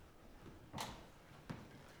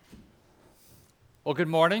Well, good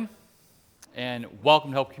morning, and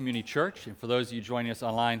welcome to Hope Community Church. And for those of you joining us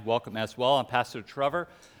online, welcome as well. I'm Pastor Trevor.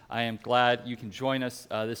 I am glad you can join us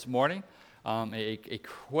this morning. A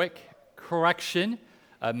quick correction.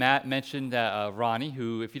 Matt mentioned that Ronnie,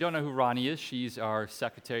 who, if you don't know who Ronnie is, she's our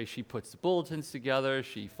secretary. She puts the bulletins together,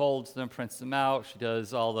 she folds them, prints them out, she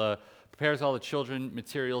prepares all the children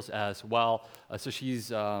materials as well. So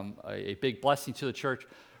she's a big blessing to the church.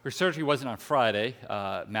 Her surgery wasn't on Friday.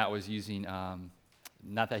 Matt was using...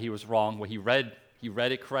 not that he was wrong. What he read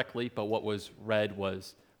it correctly, but what was read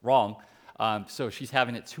was wrong. So she's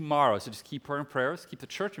having it tomorrow. So just keep her in prayers. Keep the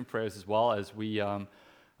church in prayers as well as we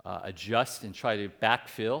adjust and try to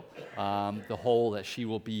backfill the hole that she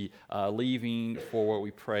will be leaving for what we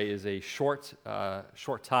pray is a short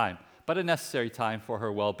time, but a necessary time for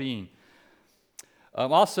her well-being.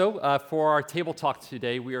 Also, for our table talk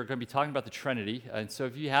today, we are going to be talking about the Trinity. And so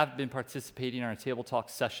if you have been participating in our table talk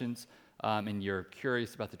sessions, and you're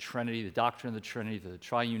curious about the Trinity, the doctrine of the Trinity, the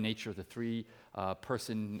triune nature of the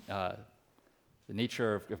three-person, the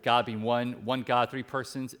nature of God being one God, three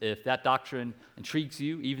persons, if that doctrine intrigues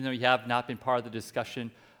you, even though you have not been part of the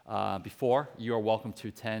discussion before, you are welcome to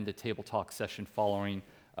attend the table talk session following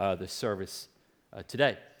the service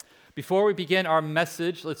today. Before we begin our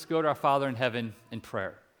message, let's go to our Father in heaven in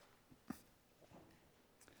prayer.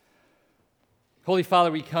 Holy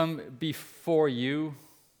Father, we come before you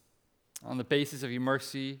on the basis of your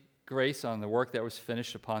mercy, grace, on the work that was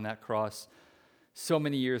finished upon that cross so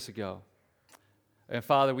many years ago. And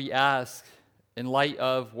Father, we ask, in light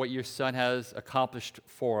of what your Son has accomplished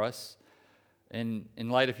for us, and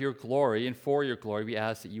in light of your glory and for your glory, we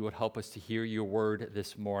ask that you would help us to hear your word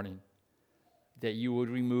this morning, that you would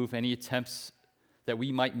remove any attempts that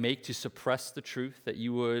we might make to suppress the truth, that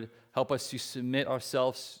you would help us to submit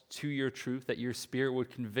ourselves to your truth, that your Spirit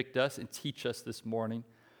would convict us and teach us this morning.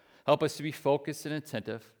 Help us to be focused and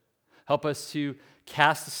attentive. Help us to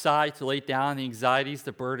cast aside, to lay down the anxieties,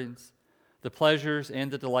 the burdens, the pleasures,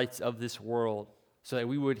 and the delights of this world, so that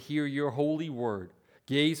we would hear your holy word,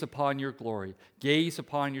 gaze upon your glory, gaze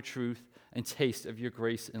upon your truth, and taste of your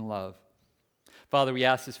grace and love. Father, we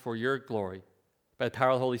ask this for your glory, by the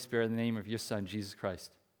power of the Holy Spirit, in the name of your Son, Jesus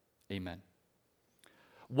Christ. Amen.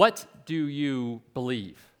 What do you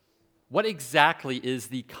believe? What exactly is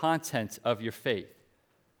the content of your faith?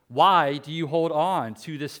 Why do you hold on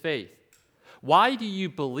to this faith? Why do you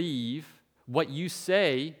believe what you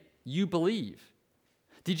say you believe?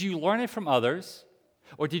 Did you learn it from others,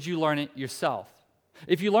 or did you learn it yourself?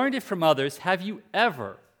 If you learned it from others, have you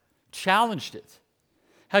ever challenged it?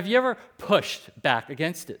 Have you ever pushed back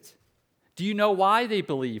against it? Do you know why they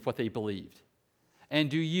believe what they believed? And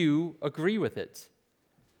do you agree with it?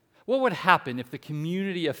 What would happen if the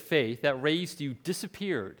community of faith that raised you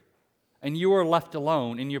disappeared and you are left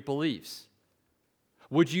alone in your beliefs?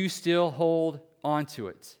 Would you still hold on to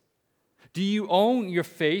it? Do you own your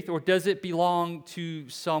faith, or does it belong to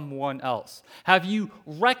someone else? Have you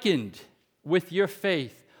reckoned with your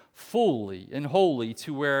faith fully and wholly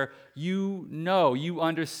to where you know, you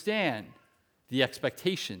understand the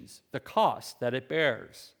expectations, the cost that it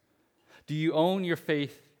bears? Do you own your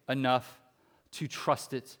faith enough to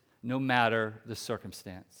trust it no matter the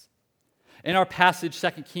circumstance? In our passage,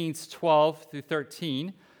 2 Kings 12 through 13,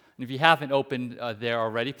 and if you haven't opened there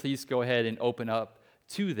already, please go ahead and open up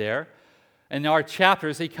to there. And our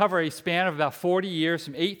chapters, they cover a span of about 40 years,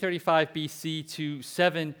 from 835 BC to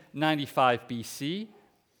 795 BC.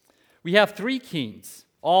 We have three kings.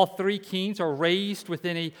 All three kings are raised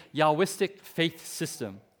within a Yahwistic faith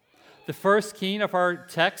system. The first king of our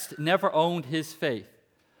text never owned his faith.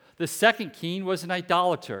 The second king was an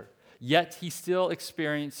idolater, yet he still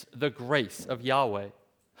experienced the grace of Yahweh.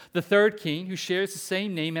 The third king, who shares the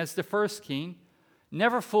same name as the first king,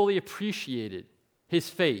 never fully appreciated his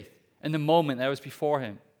faith in the moment that was before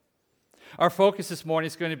him. Our focus this morning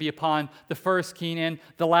is going to be upon the first king and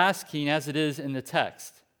the last king, as it is in the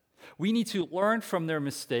text. We need to learn from their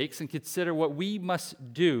mistakes and consider what we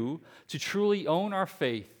must do to truly own our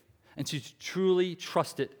faith and to truly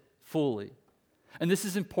trust it fully. And this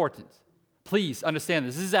is important. Please understand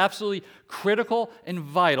this. This is absolutely critical and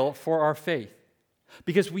vital for our faith,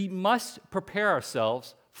 because we must prepare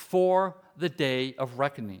ourselves for the day of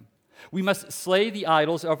reckoning. We must slay the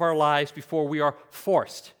idols of our lives before we are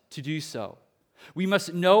forced to do so. We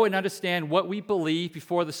must know and understand what we believe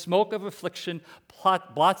before the smoke of affliction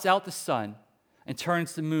blots out the sun and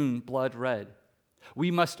turns the moon blood red. We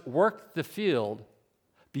must work the field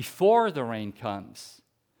before the rain comes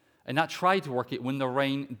and not try to work it when the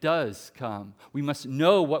rain does come. We must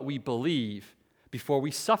know what we believe before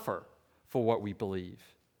we suffer for what we believe.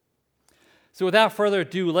 So without further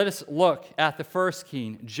ado, let us look at the first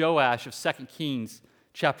king, Joash of 2 Kings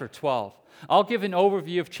chapter 12. I'll give an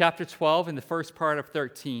overview of chapter 12 and the first part of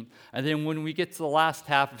 13, and then when we get to the last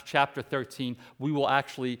half of chapter 13, we will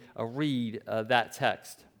actually read that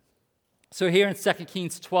text. So here in 2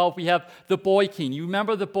 Kings 12, we have the boy king. You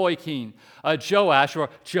remember the boy king, Joash or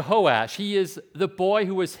Jehoash. He is the boy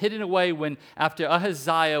who was hidden away when after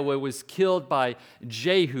Ahaziah was killed by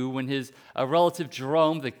Jehu, when his relative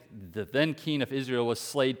Jehoram, the then king of Israel, was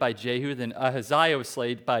slain by Jehu. Then Ahaziah was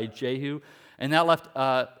slain by Jehu. And that left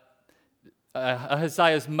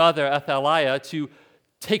Ahaziah's mother, Athaliah, to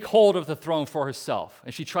take hold of the throne for herself.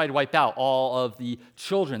 And she tried to wipe out all of the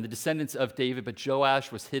children, the descendants of David, but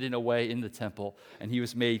Joash was hidden away in the temple, and he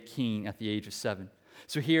was made king at the age of 7.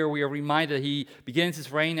 So here we are reminded that he begins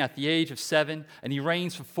his reign at the age of 7, and he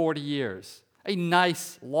reigns for 40 years. A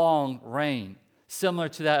nice, long reign, similar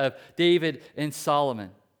to that of David and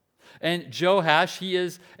Solomon. And Joash, he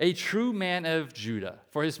is a true man of Judah,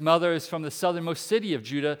 for his mother is from the southernmost city of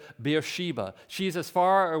Judah, Beersheba. She is as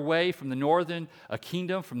far away from the northern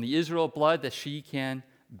kingdom, from the Israel blood, that she can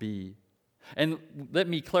be. And let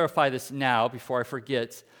me clarify this now before I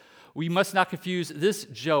forget. We must not confuse this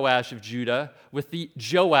Joash of Judah with the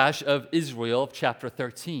Joash of Israel of chapter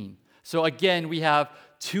 13. So again, we have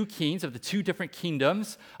two kings of the two different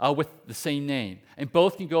kingdoms with the same name. And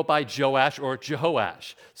both can go by Joash or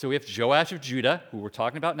Jehoash. So we have Joash of Judah, who we're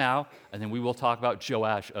talking about now, and then we will talk about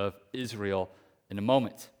Joash of Israel in a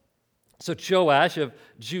moment. So Joash of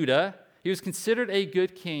Judah, he was considered a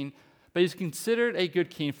good king, but he was considered a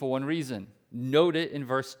good king for one reason. Note it in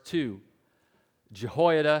verse 2.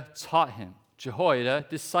 Jehoiada taught him. Jehoiada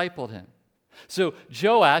discipled him. So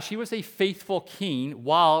Joash, he was a faithful king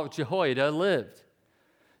while Jehoiada lived.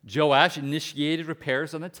 Joash initiated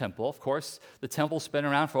repairs on the temple. Of course, the temple's been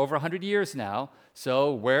around for over 100 years now,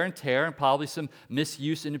 so wear and tear and probably some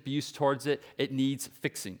misuse and abuse towards it. It needs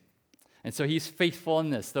fixing. And so he's faithful in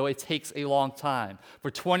this, though it takes a long time. For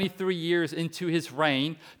 23 years into his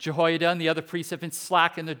reign, Jehoiada and the other priests have been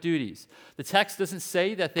slack in their duties. The text doesn't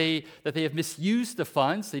say that they have misused the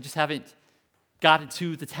funds. They just haven't gotten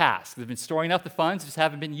to the task. They've been storing up the funds, just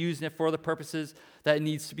haven't been using it for the purposes that it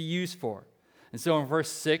needs to be used for. And so in verse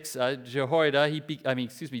 6, Joash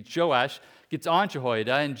gets on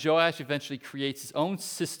Jehoiada, and Joash eventually creates his own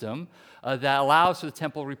system that allows for the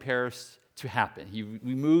temple repairs to happen. He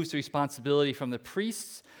removes the responsibility from the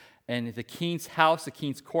priests, and the king's house, the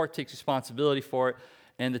king's court, takes responsibility for it,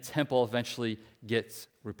 and the temple eventually gets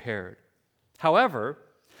repaired. However,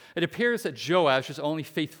 it appears that Joash was only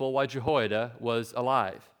faithful while Jehoiada was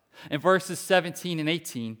alive. In verses 17 and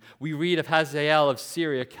 18, we read of Hazael of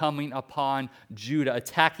Syria coming upon Judah,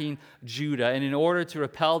 attacking Judah. And in order to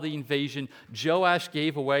repel the invasion, Joash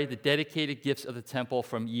gave away the dedicated gifts of the temple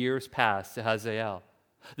from years past to Hazael.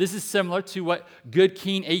 This is similar to what good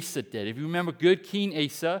King Asa did. If you remember good King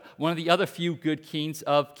Asa, one of the other few good kings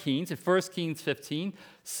of kings, in 1 Kings 15,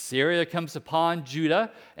 Syria comes upon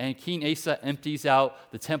Judah, and King Asa empties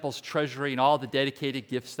out the temple's treasury and all the dedicated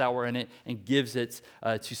gifts that were in it and gives it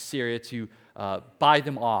to Syria to buy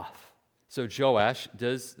them off. So Joash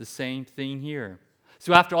does the same thing here.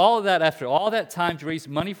 So after all that time to raise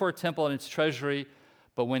money for a temple and its treasury,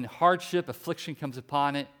 but when hardship, affliction comes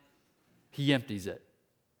upon it, he empties it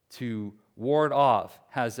to ward off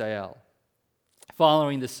Hazael.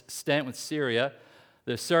 Following this stint with Syria,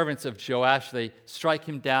 the servants of Joash, they strike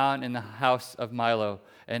him down in the house of Milo,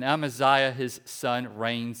 and Amaziah, his son,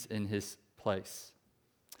 reigns in his place.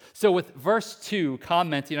 So with verse 2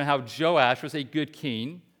 commenting on how Joash was a good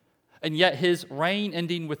king, and yet his reign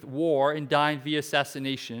ending with war and dying via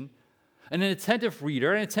assassination, and an attentive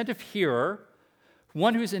reader, an attentive hearer,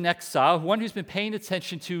 one who's in exile, one who's been paying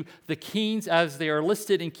attention to the kings as they are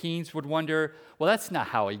listed in Kings would wonder, well, that's not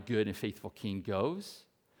how a good and faithful king goes.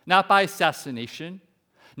 Not by assassination,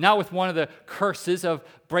 not with one of the curses of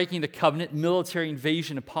breaking the covenant, military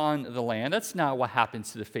invasion upon the land. That's not what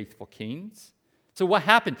happens to the faithful kings. So what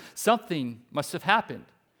happened? Something must have happened.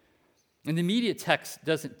 And the immediate text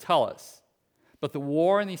doesn't tell us. But the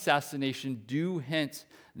war and the assassination do hint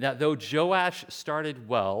that though Joash started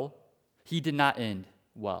well, he did not end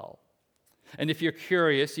well. And if you're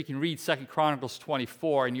curious, you can read 2 Chronicles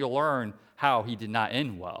 24 and you'll learn how he did not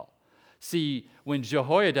end well. See, when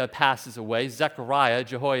Jehoiada passes away, Zechariah,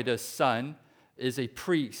 Jehoiada's son, is a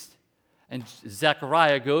priest. And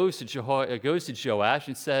Zechariah goes to Joash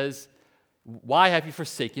and says, "Why have you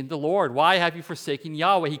forsaken the Lord? Why have you forsaken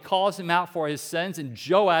Yahweh?" He calls him out for his sins, and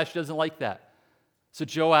Joash doesn't like that. So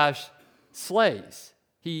Joash slays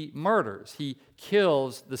He murders. He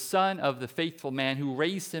kills the son of the faithful man who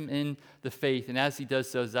raised him in the faith. And as he does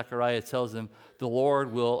so, Zechariah tells him, the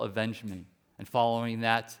Lord will avenge me. And following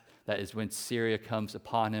that is when Syria comes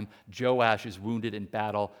upon him. Joash is wounded in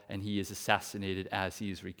battle, and he is assassinated as he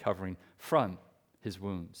is recovering from his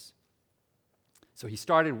wounds. So he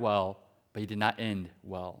started well, but he did not end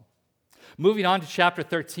well. Moving on to chapter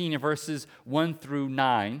 13 and verses 1 through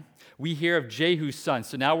 9, we hear of Jehu's son.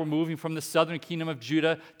 So now we're moving from the southern kingdom of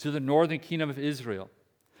Judah to the northern kingdom of Israel.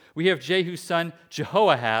 We have Jehu's son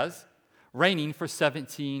Jehoahaz reigning for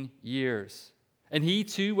 17 years. And he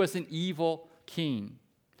too was an evil king.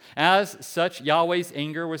 As such, Yahweh's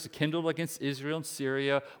anger was kindled against Israel, and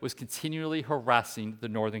Syria was continually harassing the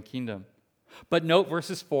northern kingdom. But note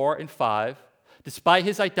verses 4 and 5. Despite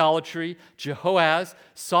his idolatry, Jehoahaz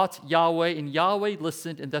sought Yahweh, and Yahweh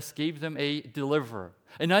listened and thus gave them a deliverer,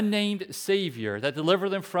 an unnamed Savior that delivered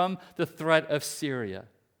them from the threat of Syria.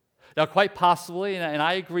 Now, quite possibly, and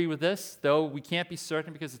I agree with this, though we can't be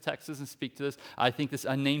certain because the text doesn't speak to this, I think this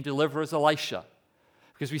unnamed deliverer is Elisha.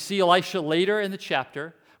 Because we see Elisha later in the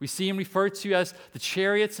chapter. We see him referred to as the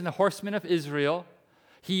chariots and the horsemen of Israel.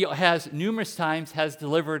 He has numerous times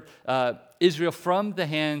delivered Israel from the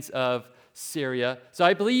hands of Syria. So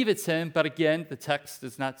I believe it's him, but again, the text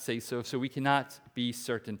does not say so we cannot be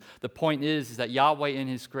certain. The point is that Yahweh in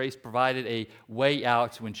his grace provided a way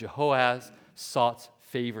out when Jehoahaz sought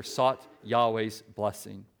favor, sought Yahweh's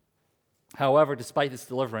blessing. However, despite this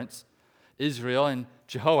deliverance, Israel and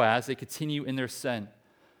Jehoahaz, they continue in their sin.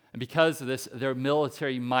 And because of this, their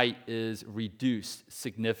military might is reduced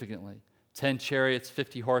significantly. 10 chariots,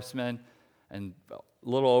 50 horsemen, and a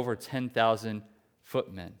little over 10,000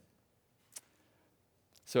 footmen.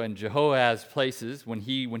 So in Jehoahaz's places, when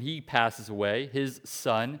he passes away, his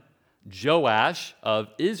son, Joash of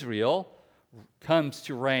Israel, comes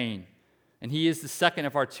to reign. And he is the second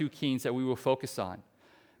of our two kings that we will focus on.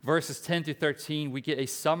 Verses 10 to 13, we get a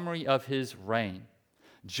summary of his reign.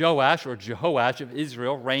 Joash, or Jehoash of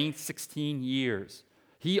Israel, reigned 16 years.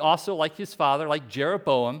 He also, like his father, like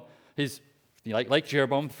Jeroboam, like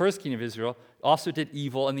Jeroboam, the first king of Israel, also did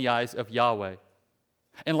evil in the eyes of Yahweh.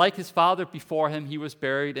 And like his father before him, he was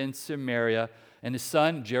buried in Samaria, and his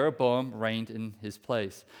son Jeroboam reigned in his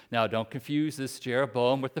place. Now, don't confuse this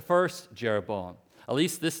Jeroboam with the first Jeroboam. At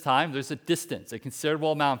least this time, there's a distance, a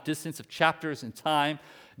considerable amount of distance of chapters and time.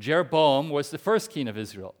 Jeroboam was the first king of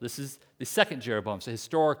Israel. This is the second Jeroboam. So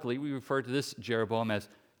historically, we refer to this Jeroboam as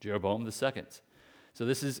Jeroboam the second. So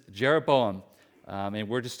this is Jeroboam, and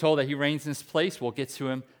we're just told that he reigns in his place. We'll get to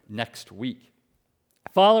him next week.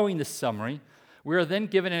 Following this summary, we are then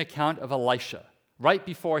given an account of Elisha, right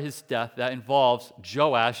before his death, that involves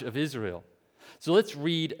Joash of Israel. So let's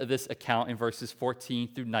read this account in verses 14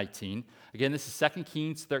 through 19. Again, this is 2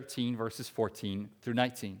 Kings 13, verses 14 through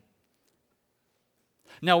 19.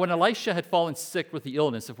 Now, when Elisha had fallen sick with the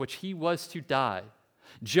illness of which he was to die,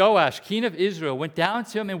 Joash, king of Israel, went down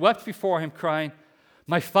to him and wept before him, crying,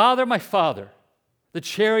 my father, the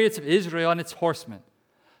chariots of Israel and its horsemen."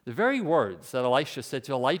 The very words that Elisha said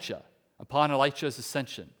to Elijah upon Elisha's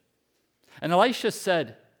ascension. And Elisha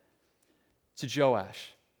said to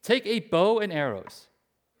Joash, "Take a bow and arrows."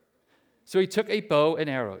 So he took a bow and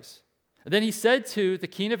arrows. And then he said to the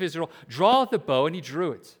king of Israel, "Draw the bow," and he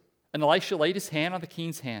drew it. And Elisha laid his hand on the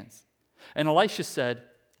king's hands. And Elisha said,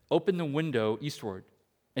 "Open the window eastward."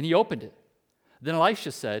 And he opened it. Then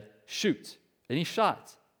Elisha said, "Shoot." And he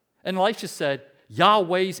shot. And Elisha said,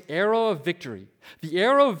 "Yahweh's arrow of victory, the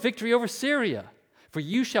arrow of victory over Syria. For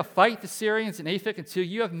you shall fight the Syrians in Aphek until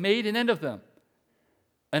you have made an end of them."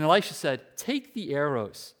 And Elisha said, "Take the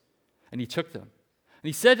arrows." And he took them. And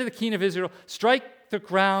he said to the king of Israel, "Strike the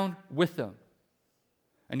ground with them."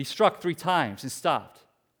 And he struck 3 times and stopped.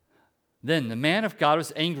 Then the man of God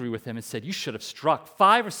was angry with him and said, "You should have struck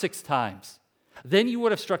 5 or 6 times. Then you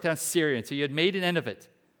would have struck down Syria until you had made an end of it.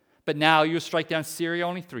 But now you will strike down Syria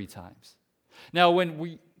only 3 times. Now,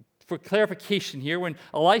 for clarification here, when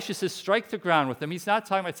Elisha says strike the ground with them, he's not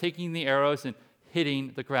talking about taking the arrows and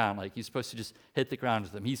hitting the ground, like he's supposed to just hit the ground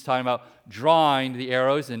with them. He's talking about drawing the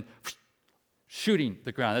arrows and shooting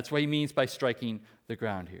the ground. That's what he means by striking the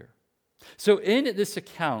ground here. So in this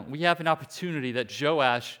account, we have an opportunity that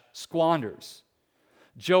Joash squanders.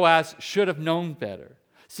 Joash should have known better.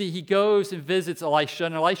 See, he goes and visits Elisha,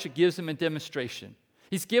 and Elisha gives him a demonstration.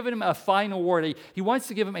 He's given him a final word. He wants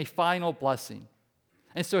to give him a final blessing.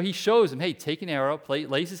 And so he shows him, hey, take an arrow,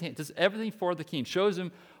 lays his hand, does everything for the king, shows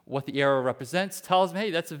him what the arrow represents, tells him,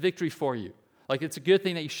 hey, that's a victory for you. Like, it's a good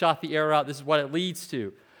thing that you shot the arrow out. This is what it leads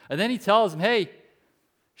to. And then he tells him, hey,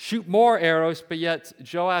 shoot more arrows, but yet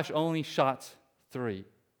Joash only shot 3.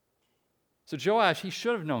 So Joash, he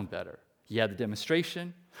should have known better. He had the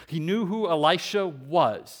demonstration. He knew who Elisha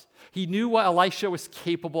was. He knew what Elisha was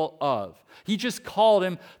capable of. He just called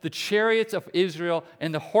him the chariots of Israel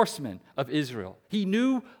and the horsemen of Israel. He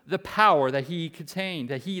knew the power that he contained,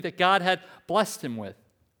 that God had blessed him with.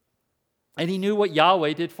 And he knew what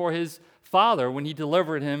Yahweh did for his father when he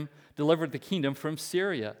delivered the kingdom from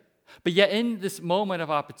Syria. But yet in this moment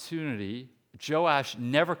of opportunity, Joash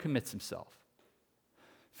never commits himself.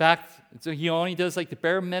 In fact, so he only does like the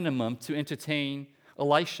bare minimum to entertain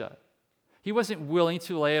Elisha. He wasn't willing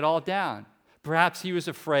to lay it all down. Perhaps he was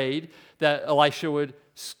afraid that Elisha would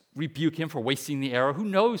rebuke him for wasting the arrow. Who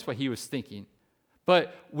knows what he was thinking?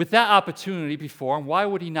 But with that opportunity before him, why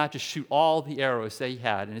would he not just shoot all the arrows that he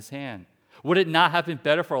had in his hand? Would it not have been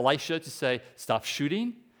better for Elisha to say, stop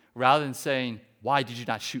shooting, rather than saying, why did you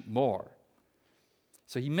not shoot more?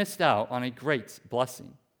 So he missed out on a great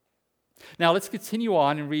blessing. Now let's continue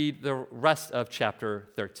on and read the rest of chapter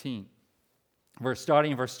 13,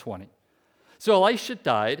 starting in verse 20. So Elisha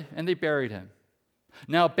died, and they buried him.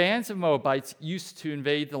 Now bands of Moabites used to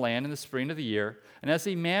invade the land in the spring of the year, and as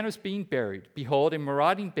a man was being buried, behold, a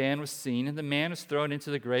marauding band was seen, and the man was thrown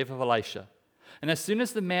into the grave of Elisha. And as soon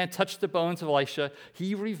as the man touched the bones of Elisha,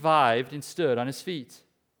 he revived and stood on his feet.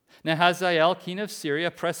 Now Hazael, king of Syria,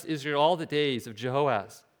 oppressed Israel all the days of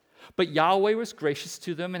Jehoahaz. But Yahweh was gracious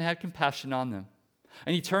to them and had compassion on them.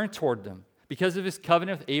 And he turned toward them because of his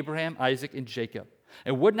covenant with Abraham, Isaac, and Jacob,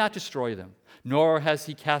 and would not destroy them, nor has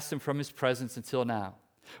he cast them from his presence until now.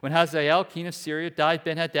 When Hazael, king of Syria, died,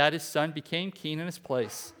 Ben-Hadad, his son, became king in his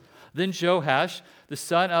place. Then Joash, the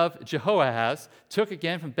son of Jehoahaz, took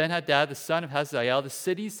again from Ben-Hadad, the son of Hazael, the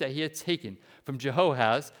cities that he had taken from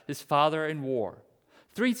Jehoahaz, his father, in war.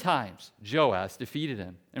 3 times Joash defeated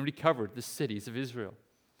him and recovered the cities of Israel.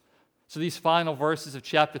 So these final verses of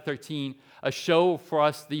chapter 13 show for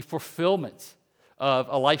us the fulfillment of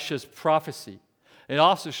Elisha's prophecy. It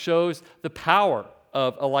also shows the power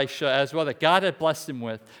of Elisha as well, that God had blessed him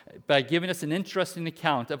with, by giving us an interesting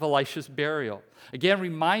account of Elisha's burial. Again,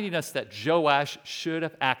 reminding us that Joash should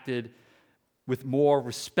have acted with more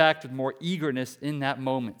respect, with more eagerness in that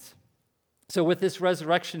moment. So with this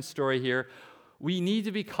resurrection story here, we need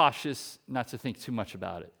to be cautious not to think too much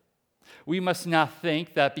about it. We must not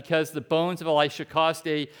think that because the bones of Elisha caused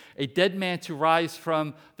a dead man to rise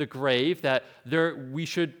from the grave, that we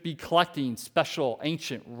should be collecting special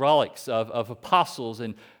ancient relics of apostles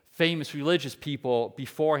and famous religious people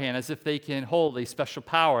beforehand as if they can hold a special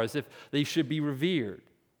power, as if they should be revered.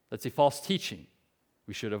 That's a false teaching.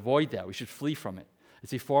 We should avoid that. We should flee from it.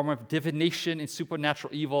 It's a form of divination and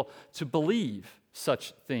supernatural evil to believe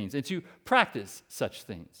such things and to practice such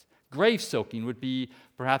things. Grave soaking would be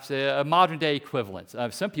perhaps a modern-day equivalent.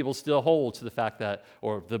 Some people still hold to the fact that,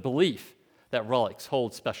 or the belief, that relics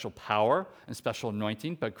hold special power and special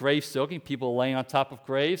anointing, but grave soaking, people laying on top of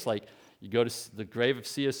graves, like you go to the grave of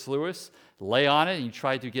C.S. Lewis, lay on it, and you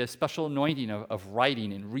try to get a special anointing of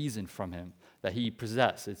writing and reason from him that he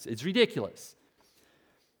possessed. It's ridiculous.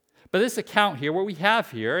 But this account here, what we have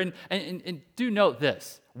here, and do note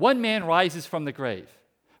this, one man rises from the grave,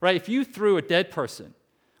 right? If you threw a dead person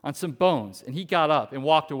on some bones and he got up and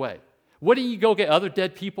walked away, wouldn't you go get other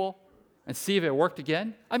dead people and see if it worked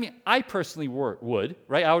again? I mean, I personally would,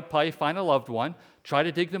 right? I would probably find a loved one, try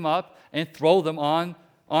to dig them up, and throw them on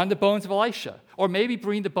the bones of Elisha. Or maybe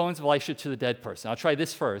bring the bones of Elisha to the dead person. I'll try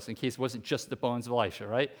this first in case it wasn't just the bones of Elisha,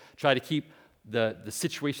 right? Try to keep the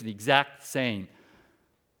situation the exact same.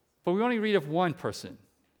 But we only read of one person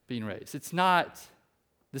being raised.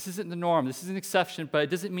 This isn't the norm. This is an exception, but it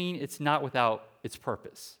doesn't mean it's not without its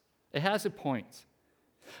purpose. It has a point.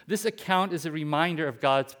 This account is a reminder of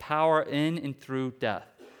God's power in and through death,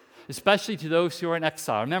 especially to those who are in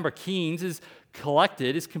exile. Remember, Kings is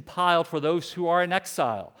compiled for those who are in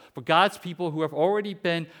exile, for God's people who have already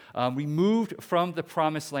been removed from the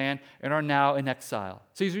promised land and are now in exile.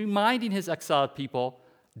 So he's reminding his exiled people,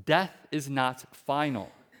 death is not final.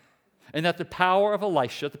 And that the power of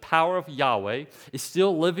Elisha, the power of Yahweh, is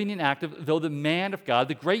still living and active, though the man of God,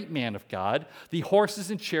 the great man of God, the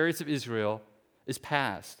horses and chariots of Israel, is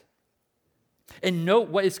past. And note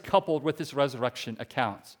what is coupled with this resurrection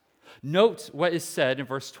account. Note what is said in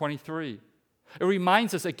verse 23. It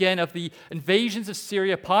reminds us again of the invasions of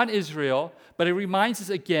Syria upon Israel, but it reminds us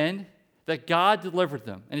again that God delivered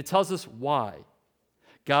them. And it tells us why.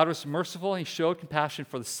 God was merciful and he showed compassion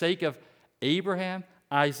for the sake of Abraham,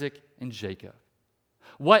 Isaac, and Jacob.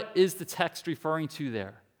 What is the text referring to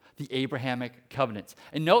there? The Abrahamic covenant.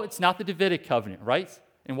 And no, it's not the Davidic covenant, right?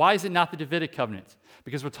 And why is it not the Davidic covenant?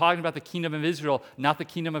 Because we're talking about the kingdom of Israel, not the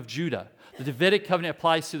kingdom of Judah. The Davidic covenant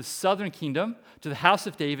applies to the southern kingdom, to the house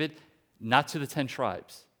of David, not to the 10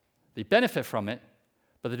 tribes. They benefit from it,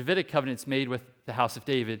 but the Davidic covenant is made with the house of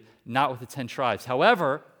David, not with the 10 tribes.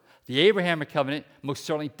 However, the Abrahamic covenant most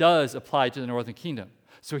certainly does apply to the northern kingdom.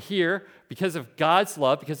 So here, because of God's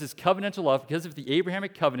love, because of his covenantal love, because of the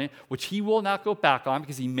Abrahamic covenant, which he will not go back on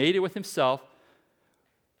because he made it with himself,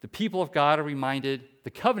 the people of God are reminded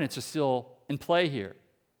the covenants are still in play here.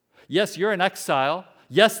 Yes, you're in exile.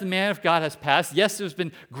 Yes, the man of God has passed. Yes, there's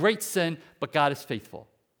been great sin, but God is faithful.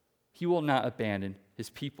 He will not abandon his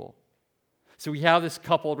people. So we have this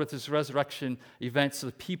coupled with this resurrection event, so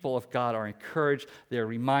the people of God are encouraged. They are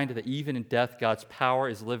reminded that even in death, God's power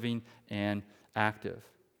is living and active.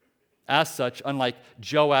 As such, unlike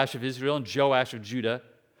Joash of Israel and Joash of Judah,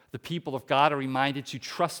 the people of God are reminded to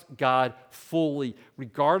trust God fully,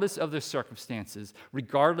 regardless of their circumstances,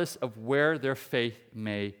 regardless of where their faith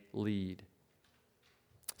may lead.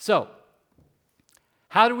 So,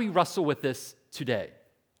 how do we wrestle with this today?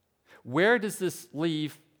 Where does this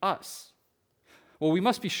leave us? Well, we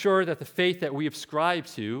must be sure that the faith that we ascribe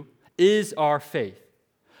to is our faith,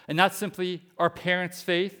 and not simply our parents'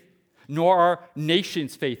 faith, nor our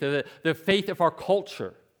nation's faith, or the faith of our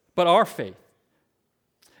culture, but our faith.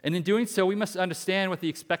 And in doing so, we must understand what the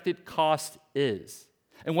expected cost is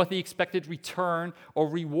and what the expected return or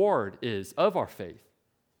reward is of our faith.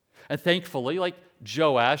 And thankfully, like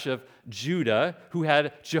Joash of Judah, who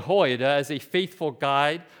had Jehoiada as a faithful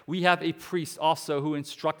guide, we have a priest also who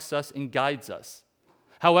instructs us and guides us.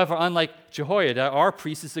 However, unlike Jehoiada, our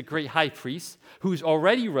priest is a great high priest who's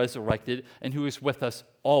already resurrected and who is with us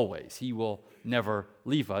always. He will never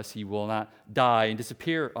leave us. He will not die and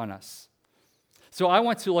disappear on us. So I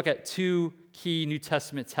want to look at two key New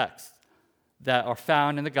Testament texts that are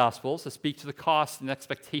found in the Gospels that speak to the cost and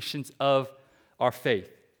expectations of our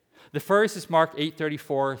faith. The first is Mark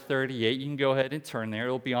 8:34-38. You can go ahead and turn there.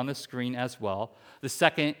 It'll be on the screen as well. The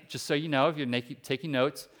second, just so you know, if you're taking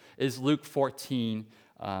notes, is Luke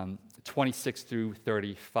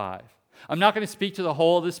 14:26-35. I'm not going to speak to the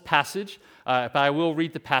whole of this passage, but I will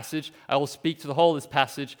read the passage. I will speak to the whole of this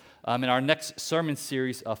passage in our next sermon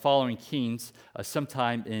series following Kings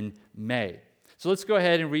sometime in May. So let's go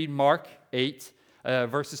ahead and read Mark 8,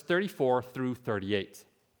 verses 34-38.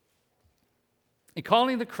 And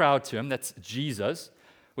calling the crowd to him, that's Jesus,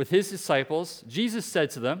 with his disciples, Jesus said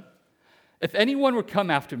to them, "If anyone would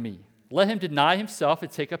come after me, let him deny himself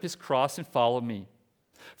and take up his cross and follow me.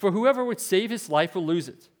 For whoever would save his life will lose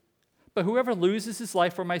it. But whoever loses his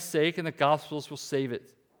life for my sake and the gospel's will save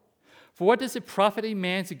it. For what does it profit a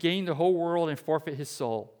man to gain the whole world and forfeit his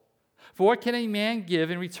soul? For what can a man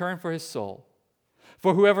give in return for his soul?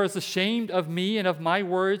 For whoever is ashamed of me and of my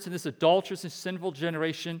words in this adulterous and sinful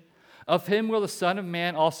generation, of him will the Son of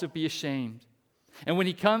Man also be ashamed. And when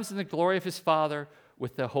he comes in the glory of his Father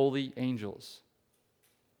with the holy angels."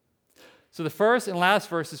 So the first and last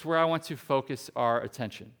verse is where I want to focus our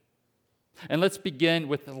attention. And let's begin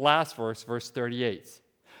with the last verse, verse 38.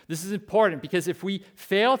 This is important because if we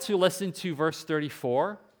fail to listen to verse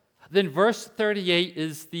 34, then verse 38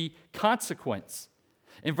 is the consequence.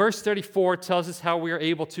 And verse 34 tells us how we are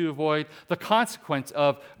able to avoid the consequence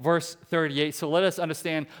of verse 38. So let us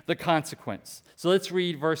understand the consequence. So let's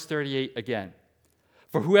read verse 38 again.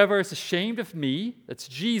 "For whoever is ashamed of me," that's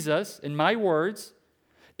Jesus, "in my words,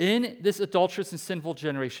 in this adulterous and sinful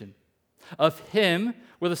generation, of him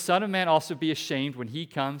will the Son of Man also be ashamed when he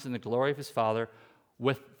comes in the glory of his Father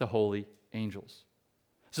with the holy angels."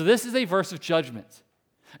 So this is a verse of judgment.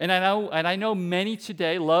 And I know many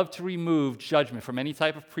today love to remove judgment from any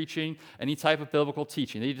type of preaching, any type of biblical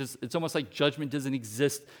teaching. It's almost like judgment doesn't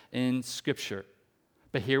exist in Scripture.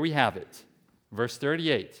 But here we have it. Verse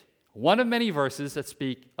 38, one of many verses that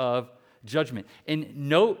speak of judgment. And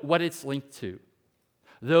note what it's linked to.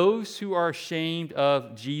 Those who are ashamed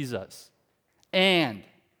of Jesus and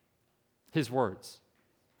his words.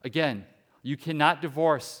 Again, you cannot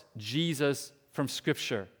divorce Jesus from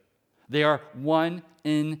Scripture. They are one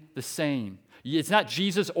in the same. It's not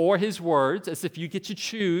Jesus or his words, as if you get to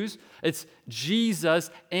choose. It's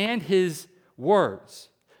Jesus and his words.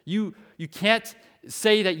 You can't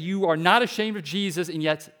say that you are not ashamed of Jesus and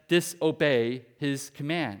yet disobey his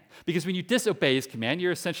command. Because when you disobey his command,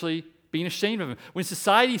 you're essentially being ashamed of him. When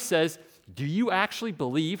society says, "Do you actually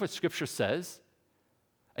believe what Scripture says?"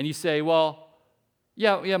 And you say, "Well,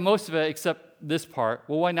 yeah, most of it except this part."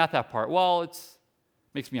 "Well, why not that part?" "Well, it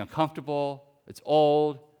makes me uncomfortable. It's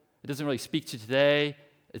old. It doesn't really speak to today.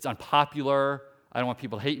 It's unpopular. I don't want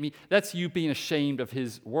people to hate me." That's you being ashamed of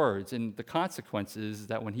his words. And the consequence is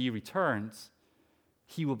that when he returns,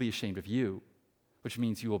 he will be ashamed of you, which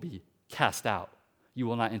means you will be cast out. You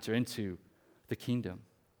will not enter into the kingdom.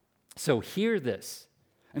 So hear this.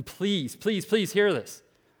 And please, please, please hear this.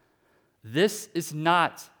 This is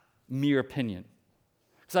not mere opinion.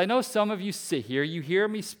 Because I know some of you sit here, you hear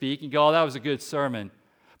me speak, and go, oh, that was a good sermon.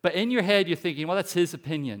 But in your head, you're thinking, well, that's his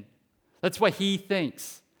opinion. That's what he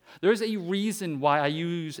thinks. There's a reason why I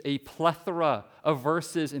use a plethora of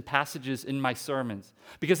verses and passages in my sermons.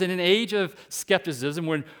 Because in an age of skepticism,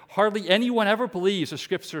 when hardly anyone ever believes what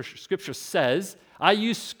Scripture says, I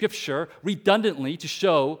use Scripture redundantly to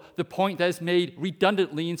show the point that is made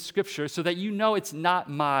redundantly in Scripture so that you know it's not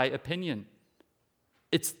my opinion.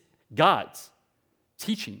 It's God's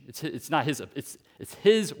teaching. It's not his. It's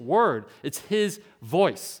his word. It's his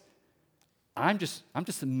voice. I'm just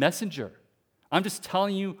a messenger. I'm just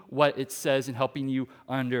telling you what it says and helping you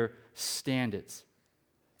understand it.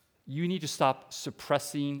 You need to stop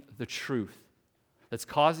suppressing the truth that's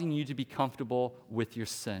causing you to be comfortable with your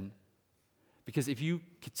sin. Because if you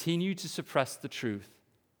continue to suppress the truth,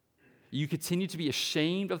 you continue to be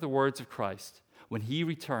ashamed of the words of Christ. When he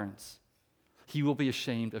returns, he will be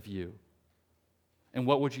ashamed of you. And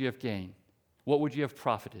what would you have gained? What would you have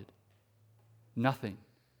profited? Nothing.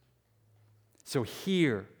 So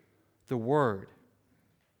hear the word.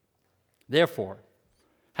 Therefore,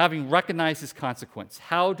 having recognized his consequence,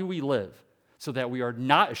 how do we live so that we are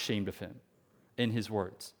not ashamed of him in his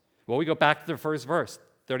words? Well, we go back to the first verse,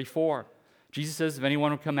 34. Jesus says, if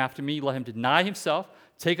anyone will come after me, let him deny himself,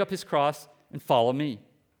 take up his cross, and follow me.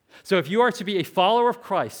 So if you are to be a follower of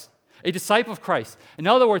Christ, a disciple of Christ, in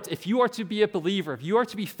other words, if you are to be a believer, if you are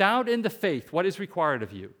to be found in the faith, what is required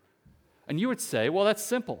of you? And you would say, well, that's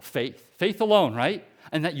simple. Faith alone, right?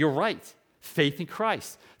 And that you're right. Faith in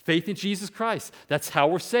Christ. Faith in Jesus Christ. That's how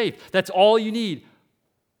we're saved. That's all you need.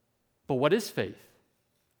 But what is faith?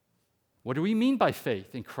 What do we mean by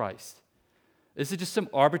faith in Christ? Is it just some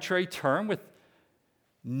arbitrary term with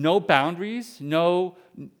no boundaries, no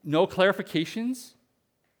clarifications?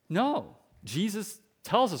 No. Jesus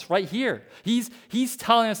tells us right here. He's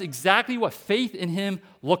telling us exactly what faith in him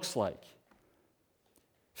looks like.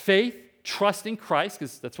 Faith, trust in Christ,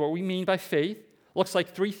 because that's what we mean by faith, looks like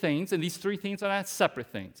three things, and these three things are not separate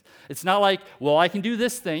things. It's not like, well, I can do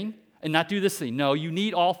this thing and not do this thing. No, you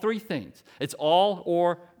need all three things. It's all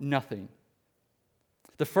or nothing.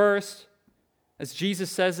 The first, as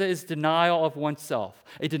Jesus says it, is denial of oneself,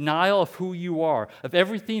 a denial of who you are, of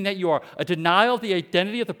everything that you are, a denial of the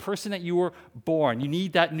identity of the person that you were born. You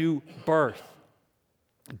need that new birth.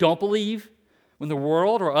 Don't believe when the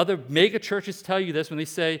world or other mega churches tell you this, when they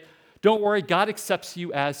say, don't worry, God accepts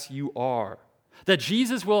you as you are, that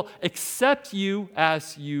Jesus will accept you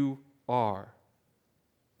as you are.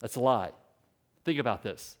 That's a lie. Think about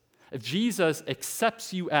this. If Jesus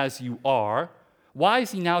accepts you as you are, why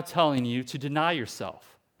is he now telling you to deny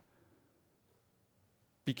yourself?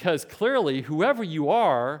 Because clearly, whoever you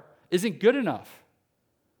are isn't good enough.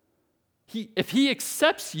 If he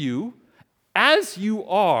accepts you as you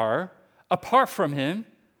are, apart from him,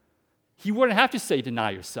 he wouldn't have to say,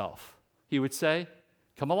 deny yourself. He would say,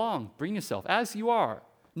 come along, bring yourself as you are.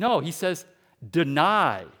 No, he says,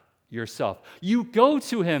 deny yourself. You go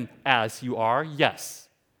to him as you are, yes.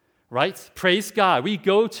 Right? Praise God. We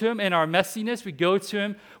go to him in our messiness. We go to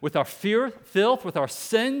him with our filth, with our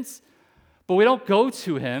sins. But we don't go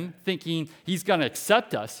to him thinking he's going to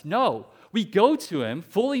accept us. No. We go to him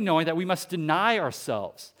fully knowing that we must deny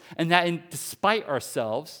ourselves and that despite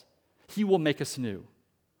ourselves, he will make us new.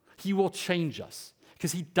 He will change us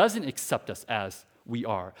because he doesn't accept us as we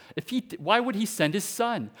are. Why would he send his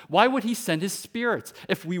son? Why would he send his spirit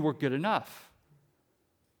if we were good enough?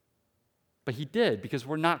 But he did because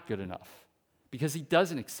we're not good enough, because he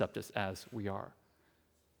doesn't accept us as we are.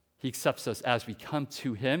 He accepts us as we come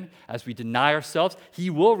to him, as we deny ourselves. He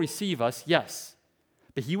will receive us, yes,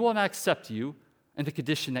 but he will not accept you in the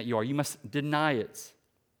condition that you are. You must deny it.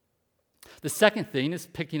 The second thing is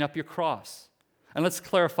picking up your cross. And let's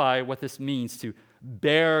clarify what this means to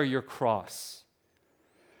bear your cross.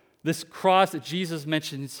 This cross that Jesus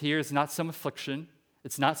mentions here is not some affliction.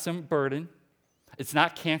 It's not some burden. It's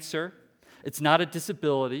not cancer. It's not a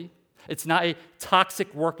disability. It's not a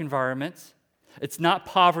toxic work environment. It's not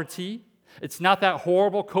poverty. It's not that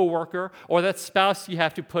horrible coworker or that spouse you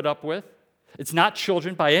have to put up with. It's not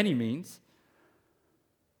children by any means.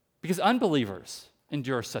 Because unbelievers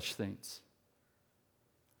endure such things.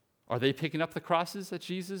 Are they picking up the crosses that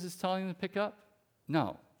Jesus is telling them to pick up?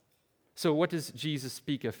 No. So what does Jesus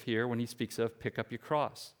speak of here when he speaks of pick up your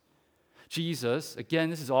cross? Jesus, again,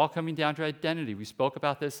 this is all coming down to identity. We spoke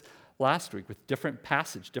about this last week with different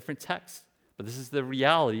passage, different text. But this is the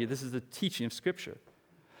reality. This is the teaching of Scripture.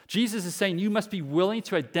 Jesus is saying you must be willing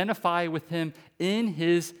to identify with him in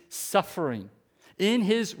his suffering. in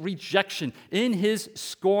his rejection, in his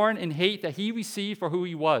scorn and hate that he received for who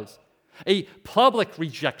he was. A public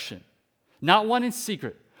rejection, not one in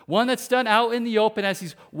secret, one that's done out in the open as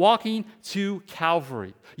he's walking to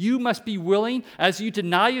Calvary. You must be willing, as you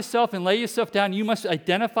deny yourself and lay yourself down, you must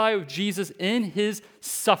identify with Jesus in his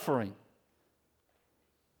suffering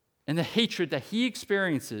and the hatred that he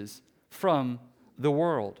experiences from the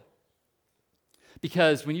world.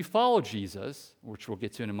 Because when you follow Jesus, which we'll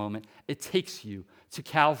get to in a moment, it takes you to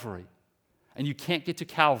Calvary. And you can't get to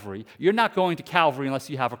Calvary. You're not going to Calvary unless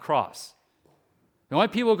you have a cross. The only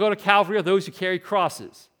people who go to Calvary are those who carry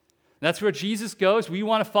crosses. And that's where Jesus goes. We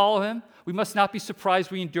want to follow him. We must not be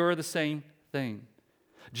surprised we endure the same thing.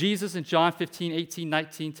 Jesus in John 15, 18,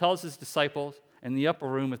 19 tells his disciples in the upper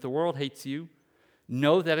room, if the world hates you,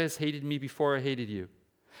 know that it has hated me before I hated you.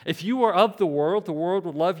 If you were of the world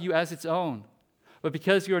would love you as its own. But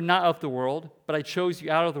because you are not of the world, but I chose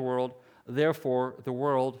you out of the world, therefore the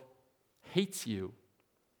world hates you.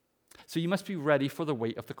 So you must be ready for the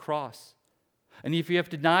weight of the cross. And if you have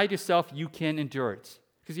denied yourself, you can endure it,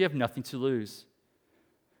 because you have nothing to lose.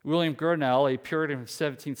 William Gurnall, a Puritan of the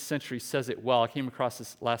 17th century, says it well. I came across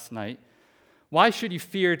this last night. Why should you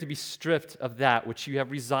fear to be stripped of that which you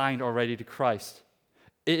have resigned already to Christ?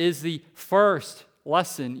 It is the first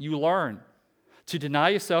lesson you learn. To deny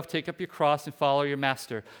yourself, take up your cross, and follow your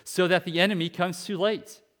master, so that the enemy comes too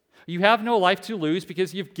late. You have no life to lose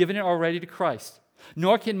because you've given it already to Christ.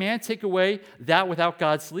 Nor can man take away that without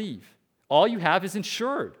God's leave. All you have is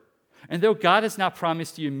insured. And though God has not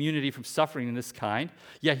promised you immunity from suffering in this kind,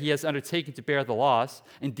 yet he has undertaken to bear the loss,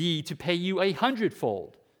 indeed, to pay you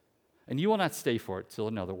 100-fold. And you will not stay for it till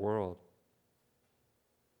another world.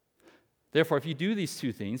 Therefore, if you do these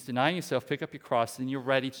two things, denying yourself, pick up your cross, then you're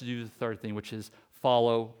ready to do the third thing, which is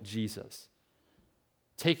follow Jesus.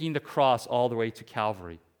 Taking the cross all the way to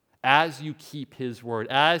Calvary as you keep his word,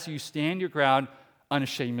 as you stand your ground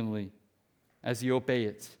unashamedly, as you obey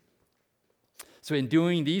it. So in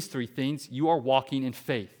doing these three things, you are walking in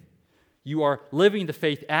faith. You are living the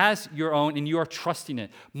faith as your own, and you are trusting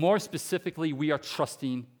it. More specifically, we are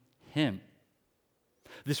trusting him.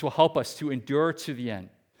 This will help us to endure to the end.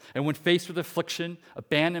 And when faced with affliction,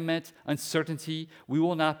 abandonment, uncertainty, we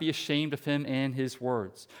will not be ashamed of him and his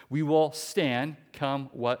words. We will stand, come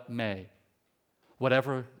what may,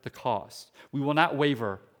 whatever the cost. We will not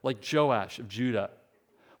waver like Joash of Judah.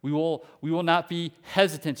 We will not be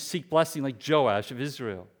hesitant to seek blessing like Joash of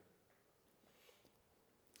Israel.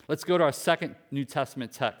 Let's go to our second New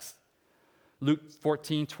Testament text. Luke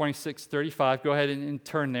 14, 26, 35. Go ahead and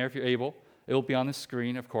turn there if you're able. It will be on the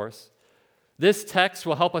screen, of course. This text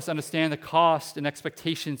will help us understand the cost and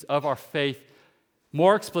expectations of our faith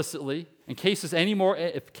more explicitly. In case there's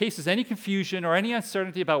any confusion or any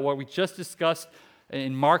uncertainty about what we just discussed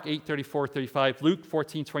in Mark 8, 34, 35, Luke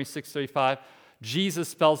 14, 26, 35, Jesus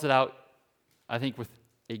spells it out, I think, with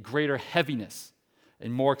a greater heaviness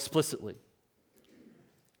and more explicitly.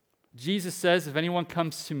 Jesus says, if anyone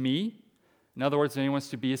comes to me, in other words, if anyone wants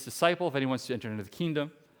to be his disciple, if anyone wants to enter into the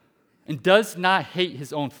kingdom, and does not hate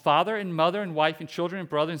his own father and mother and wife and children and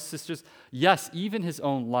brothers and sisters, yes, even his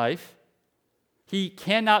own life, he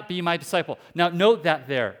cannot be my disciple. Now, note that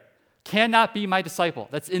there. Cannot be my disciple.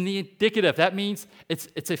 That's in the indicative. That means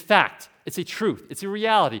it's a fact. It's a truth. It's a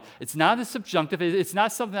reality. It's not a subjunctive. It's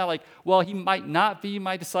not something that like, well, he might not be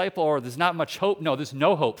my disciple or there's not much hope. No, there's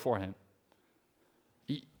no hope for him.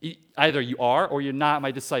 Either you are or you're not my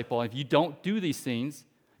disciple. If you don't do these things,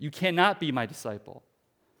 you cannot be my disciple.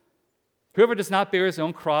 Whoever does not bear his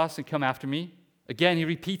own cross and come after me, again, he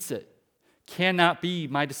repeats it, cannot be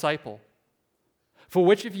my disciple. For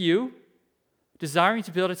which of you, desiring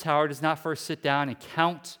to build a tower, does not first sit down and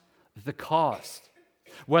count the cost,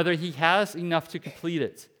 whether he has enough to complete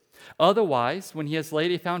it? Otherwise, when he has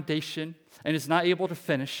laid a foundation and is not able to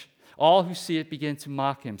finish, all who see it begin to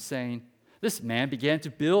mock him, saying, this man began to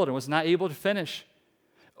build and was not able to finish.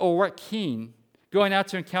 Or what king, going out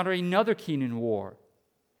to encounter another king in war,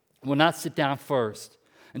 will not sit down first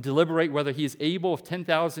and deliberate whether he is able with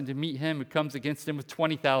 10,000 to meet him who comes against him with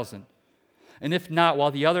 20,000? And if not,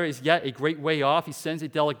 while the other is yet a great way off, he sends a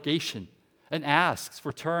delegation and asks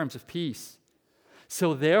for terms of peace.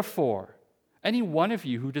 So therefore, any one of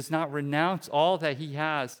you who does not renounce all that he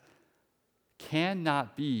has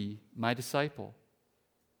cannot be my disciple.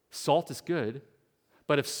 Salt is good,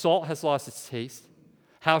 but if salt has lost its taste,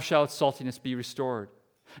 how shall its saltiness be restored?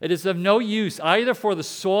 It is of no use either for the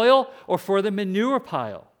soil or for the manure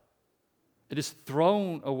pile. It is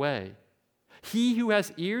thrown away. He who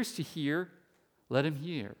has ears to hear, let him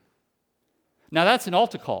hear. Now that's an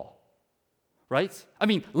altar call, right? I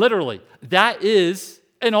mean, literally, that is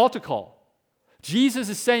an altar call. Jesus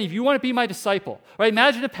is saying, if you want to be my disciple, right?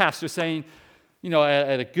 Imagine a pastor saying,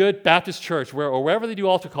 at a good Baptist church or wherever they do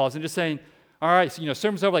altar calls, and just saying, all right, so,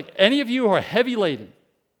 sermon's over, like any of you who are heavy laden,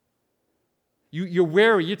 you're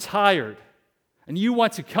weary, you're tired, and you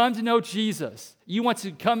want to come to know Jesus, you want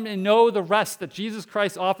to come and know the rest that Jesus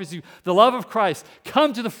Christ offers you, the love of Christ,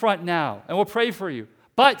 come to the front now, and we'll pray for you.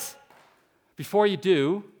 But before you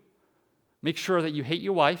do, make sure that you hate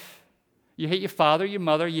your wife, you hate your father, your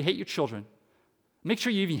mother, you hate your children. Make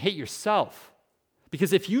sure you even hate yourself.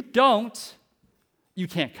 Because if you don't, you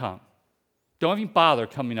can't come. Don't even bother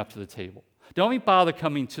coming up to the table. Don't even bother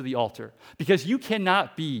coming to the altar. Because you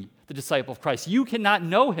cannot be the disciple of Christ. You cannot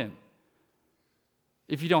know him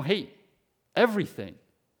if you don't hate everything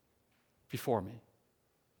before me.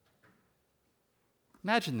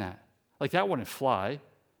 Imagine that. Like, that wouldn't fly.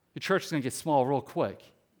 Your church is going to get small real quick.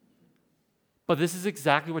 But this is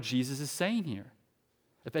exactly what Jesus is saying here.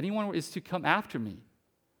 If anyone is to come after me,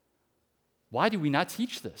 why do we not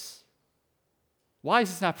teach this? Why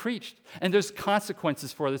is this not preached? And there's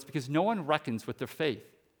consequences for this because no one reckons with their faith.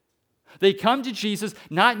 They come to Jesus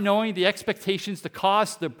not knowing the expectations, the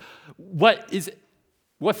cost, what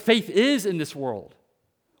faith is in this world,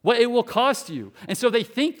 what it will cost you. And so they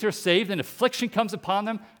think they're saved, and affliction comes upon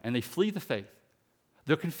them, and they flee the faith.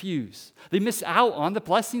 They're confused. They miss out on the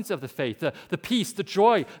blessings of the faith, the peace, the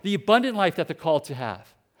joy, the abundant life that they're called to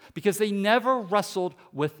have, because they never wrestled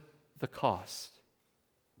with the cost.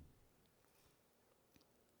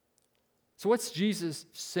 So what's Jesus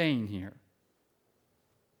saying here?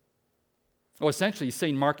 Well, essentially, he's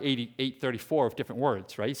saying Mark 8:34 with different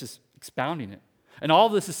words, right? He's just expounding it. And all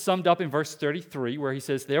of this is summed up in verse 33, where he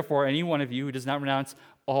says, therefore, any one of you who does not renounce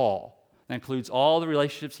all, that includes all the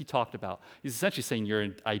relationships he talked about. He's essentially saying your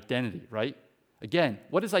identity, right? Again,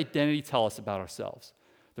 what does identity tell us about ourselves?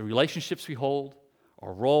 The relationships we hold,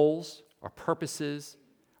 our roles, our purposes,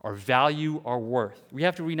 our value, our worth. We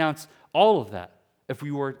have to renounce all of that if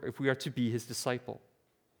we are to be his disciple.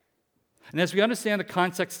 And as we understand the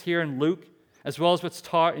context here in Luke, as well as what's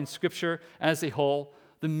taught in Scripture as a whole,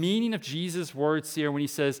 the meaning of Jesus' words here when he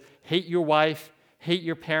says, hate your wife, hate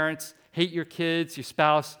your parents, hate your kids, your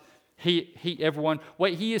spouse, hate everyone.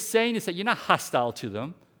 What he is saying is that you're not hostile to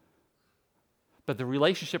them, but the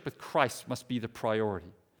relationship with Christ must be the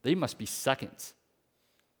priority. They must be seconds.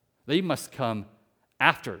 They must come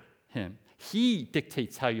after him. He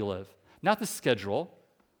dictates how you live, not the schedule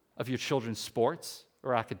of your children's sports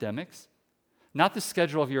or academics, not the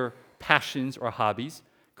schedule of your passions or hobbies.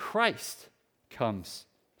 Christ comes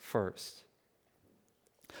first.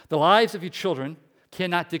 The lives of your children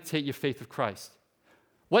cannot dictate your faith of Christ.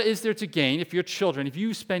 What is there to gain if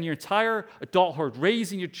you spend your entire adulthood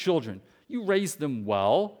raising your children, you raise them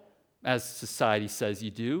well, as society says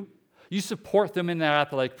you do, you support them in their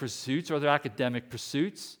athletic pursuits or their academic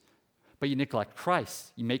pursuits, but you neglect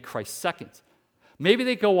Christ. You make Christ second. Maybe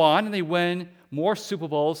they go on and they win more Super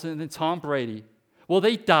Bowls than Tom Brady. Well,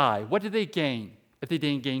 they die. What did they gain if they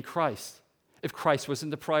didn't gain Christ? If Christ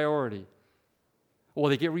wasn't the priority? Well,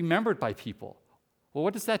 they get remembered by people. Well,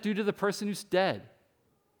 what does that do to the person who's dead?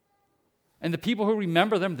 And the people who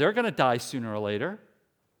remember them, they're going to die sooner or later.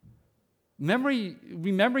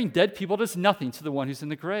 Remembering dead people does nothing to the one who's in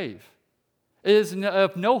the grave. It is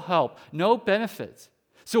of no help, no benefit.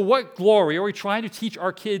 So what glory are we trying to teach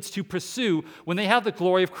our kids to pursue when they have the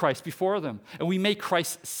glory of Christ before them, and we make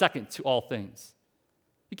Christ second to all things?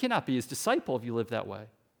 You cannot be his disciple if you live that way.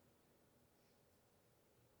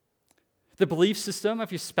 The belief system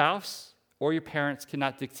of your spouse or your parents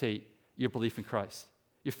cannot dictate your belief in Christ,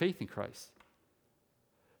 your faith in Christ.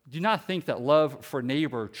 Do not think that love for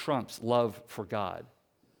neighbor trumps love for God.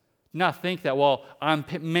 Do not think that, well, I'm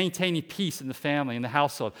maintaining peace in the family, in the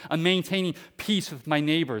household. I'm maintaining peace with my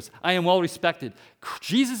neighbors. I am well respected.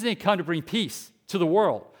 Jesus didn't come to bring peace to the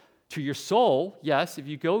world. To your soul, yes, if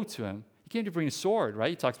you go to him. He came to bring a sword,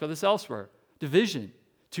 right? He talks about this elsewhere. Division,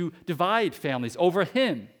 to divide families over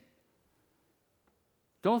him.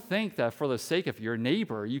 Don't think that for the sake of your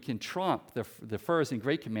neighbor, you can trump the first and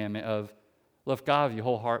great commandment of love God with your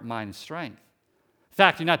whole heart, mind, and strength. In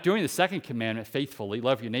fact, you're not doing the second commandment faithfully.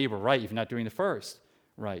 Love your neighbor right if you're not doing the first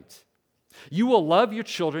right. You will love your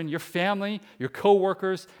children, your family, your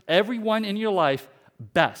coworkers, everyone in your life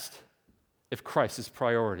best if Christ is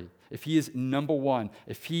priority, if he is number one,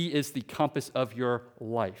 if he is the compass of your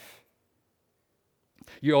life.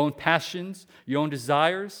 Your own passions, your own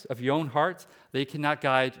desires of your own heart, they cannot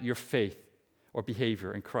guide your faith or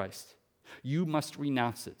behavior in Christ. You must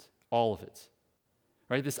renounce it, all of it.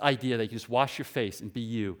 Right? This idea that you just wash your face and be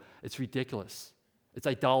you, it's ridiculous. It's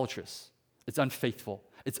idolatrous. It's unfaithful.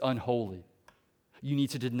 It's unholy. You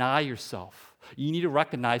need to deny yourself. You need to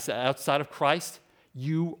recognize that outside of Christ,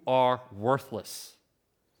 you are worthless.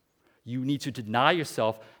 You need to deny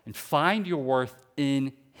yourself and find your worth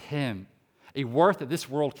in Him, a worth that this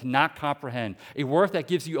world cannot comprehend, a worth that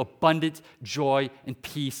gives you abundant joy and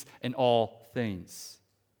peace in all things.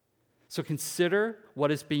 So consider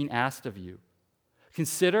what is being asked of you.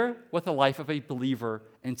 Consider what the life of a believer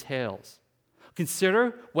entails.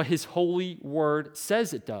 Consider what His holy word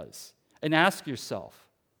says it does, and ask yourself,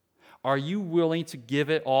 are you willing to give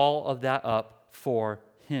it all of that up for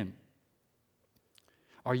Him?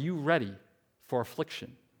 Are you ready for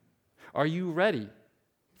affliction? Are you ready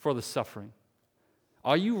for the suffering?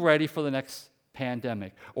 Are you ready for the next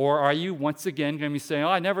pandemic? Or are you once again going to be saying,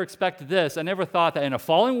 I never expected this. I never thought that in a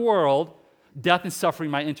fallen world, death and suffering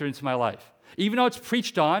might enter into my life. Even though it's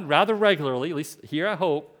preached on rather regularly, at least here I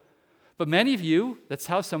hope, but many of you, that's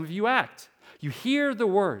how some of you act. You hear the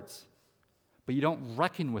words, but you don't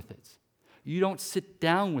reckon with it. You don't sit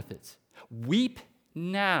down with it. Weep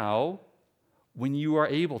now when you are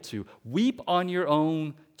able to. Weep on your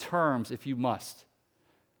own terms if you must,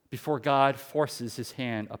 before God forces His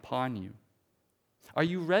hand upon you. Are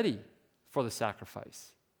you ready for the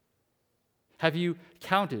sacrifice? Have you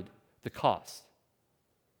counted the cost?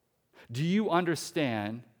 Do you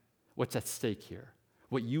understand what's at stake here?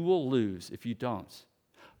 What you will lose if you don't?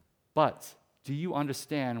 But do you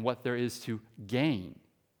understand what there is to gain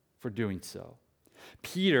for doing so?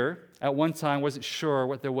 Peter, at one time, wasn't sure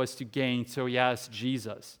what there was to gain, so he asked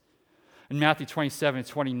Jesus. In Matthew 27 and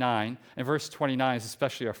 29, and verse 29 is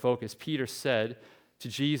especially our focus, Peter said to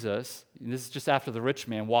Jesus, and this is just after the rich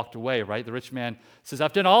man walked away, right? The rich man says,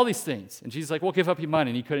 I've done all these things. And Jesus is like, well, give up your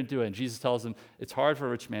money. And he couldn't do it. And Jesus tells him, it's hard for a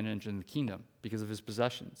rich man to enter the kingdom because of his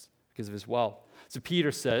possessions, because of his wealth. So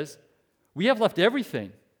Peter says, we have left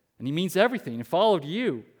everything, and he means everything, and followed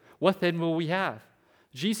you. What then will we have?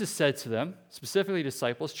 Jesus said to them, specifically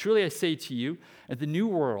disciples, truly I say to you, at the new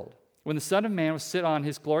world, when the Son of Man will sit on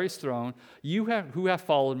his glorious throne, who have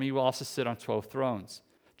followed me will also sit on 12 thrones,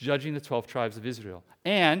 judging the 12 tribes of Israel.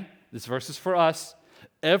 And, this verse is for us,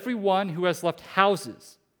 everyone who has left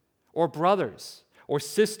houses, or brothers, or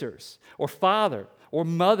sisters, or father, or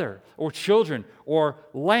mother, or children, or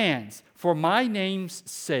lands, for my name's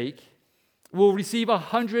sake, will receive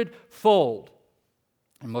 100-fold,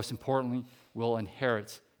 and most importantly, will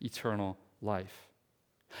inherit eternal life.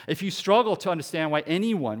 If you struggle to understand why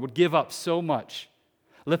anyone would give up so much,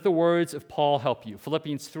 let the words of Paul help you.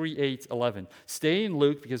 Philippians 3:8-11. Stay in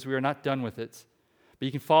Luke because we are not done with it, but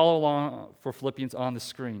you can follow along for Philippians on the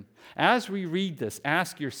screen. As we read this,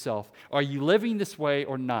 ask yourself, are you living this way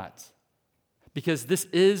or not? Because this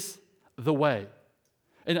is the way.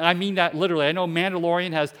 And I mean that literally. I know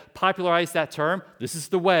Mandalorian has popularized that term. This is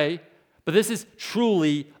the way. But this is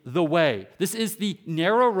truly the way. This is the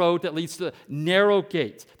narrow road that leads to the narrow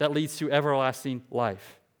gate that leads to everlasting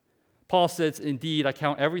life. Paul says, indeed, I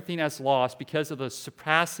count everything as lost because of the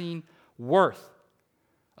surpassing worth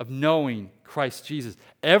of knowing Christ Jesus.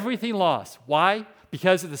 Everything lost. Why?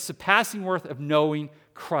 Because of the surpassing worth of knowing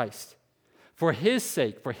Christ. For His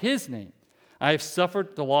sake, for His name, I have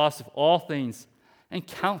suffered the loss of all things and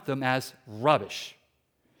count them as rubbish,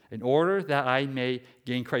 in order that I may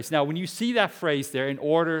gain Christ. Now, when you see that phrase there, in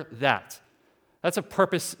order that, that's a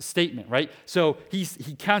purpose statement, right? So he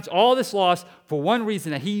counts all this loss for one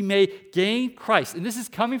reason, that he may gain Christ. And this is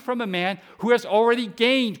coming from a man who has already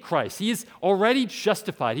gained Christ. He is already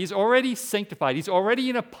justified. He's already sanctified. He's already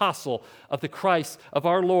an apostle of the Christ, of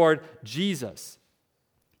our Lord Jesus.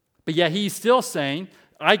 But yet he's still saying,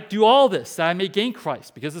 I do all this that I may gain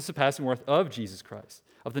Christ, because of the surpassing worth of Jesus Christ,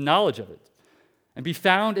 of the knowledge of it, and be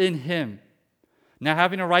found in Him, not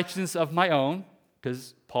having a righteousness of my own,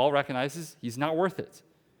 because Paul recognizes he's not worth it,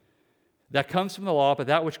 that comes from the law, but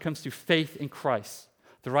that which comes through faith in Christ,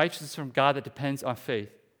 the righteousness from God that depends on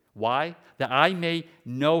faith. Why? That I may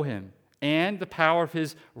know Him and the power of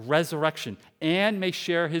His resurrection, and may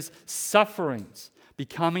share His sufferings,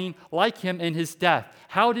 becoming like Him in His death.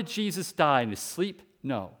 How did Jesus die? In His sleep?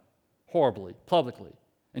 No. Horribly, publicly,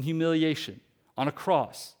 in humiliation, on a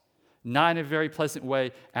cross. Not in a very pleasant way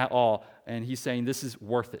at all. And he's saying this is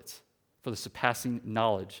worth it for the surpassing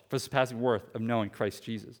knowledge, for the surpassing worth of knowing Christ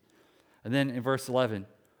Jesus. And then in verse 11,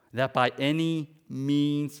 that by any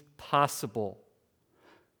means possible.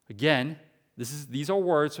 Again, these are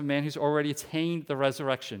words from a man who's already attained the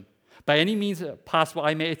resurrection. By any means possible,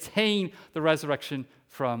 I may attain the resurrection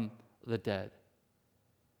from the dead.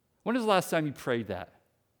 When was the last time you prayed that?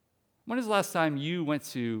 When was the last time you went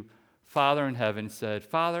to Father in heaven and said,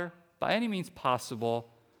 Father, by any means possible,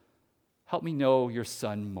 help me know your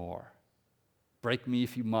Son more. Break me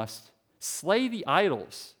if you must. Slay the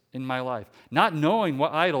idols in my life, not knowing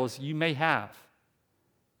what idols you may have.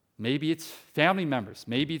 Maybe it's family members.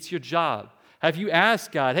 Maybe it's your job. Have you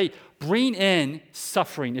asked God, hey, bring in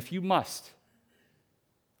suffering if you must?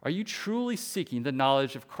 Are you truly seeking the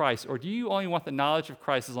knowledge of Christ, or do you only want the knowledge of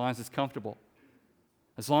Christ as long as it's comfortable?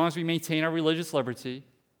 As long as we maintain our religious liberty,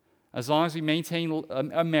 as long as we maintain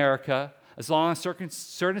America, as long as certain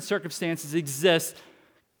circumstances exist,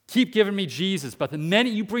 keep giving me Jesus, but the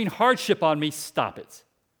minute you bring hardship on me, stop it.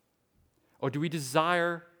 Or do we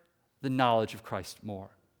desire the knowledge of Christ more,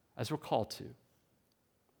 as we're called to?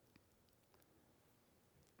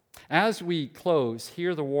 As we close,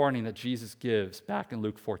 hear the warning that Jesus gives back in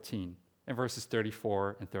Luke 14, in verses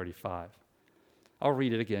 34 and 35. I'll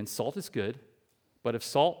read it again. Salt is good, but if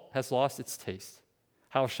salt has lost its taste,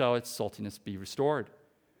 how shall its saltiness be restored?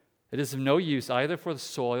 It is of no use either for the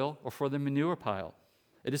soil or for the manure pile.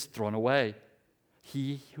 It is thrown away.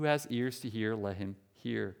 He who has ears to hear, let him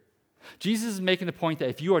hear. Jesus is making the point that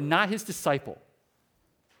if you are not his disciple,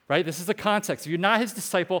 right? This is the context. If you're not his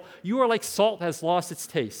disciple, you are like salt that has lost its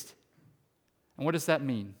taste. And what does that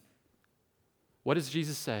mean? What does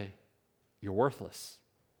Jesus say? You're worthless.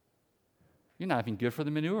 You're not even good for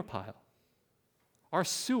the manure pile. Our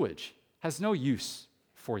sewage has no use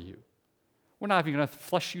for you. We're not even going to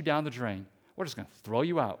flush you down the drain. We're just going to throw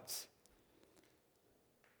you out.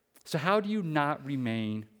 So how do you not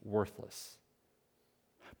remain worthless?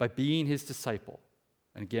 By being his disciple.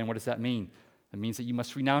 And again, what does that mean? It means that you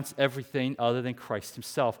must renounce everything other than Christ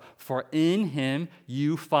himself. For in him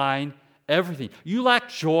you find everything. You lack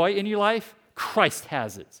joy in your life? Christ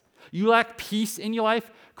has it. You lack peace in your life?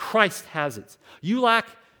 Christ has it. You lack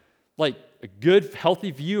a good,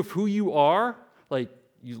 healthy view of who you are?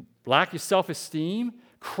 You lack your self-esteem?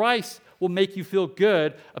 Christ will make you feel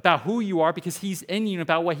good about who you are because he's in you and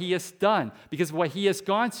about what he has done, because of what he has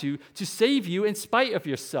gone to save you in spite of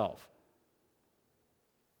yourself.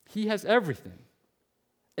 He has everything.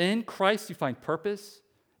 In Christ, you find purpose,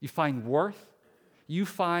 you find worth, you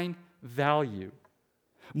find value.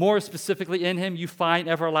 More specifically, in him, you find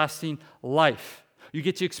everlasting life. You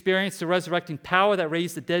get to experience the resurrecting power that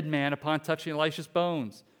raised the dead man upon touching Elisha's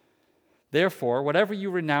bones. Therefore, whatever you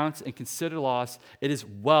renounce and consider loss, it is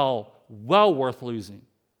well worth losing.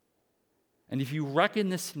 And if you reckon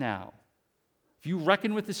this now, if you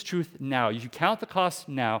reckon with this truth now, if you count the cost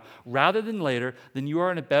now rather than later, then you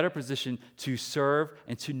are in a better position to serve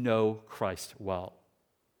and to know Christ well.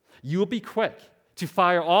 You will be quick to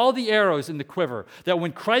fire all the arrows in the quiver, that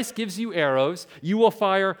when Christ gives you arrows, you will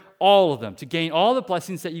fire all of them to gain all the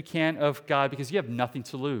blessings that you can of God because you have nothing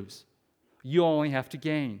to lose. You only have to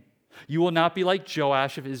gain. You will not be like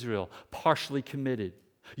Joash of Israel, partially committed.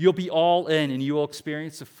 You'll be all in, and you will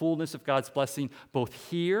experience the fullness of God's blessing both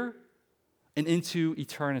here and into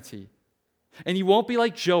eternity. And you won't be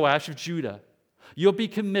like Joash of Judah. You'll be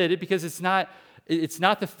committed because it's not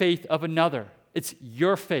the faith of another. It's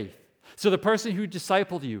your faith. So the person who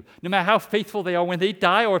discipled you, no matter how faithful they are, when they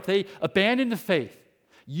die or if they abandon the faith,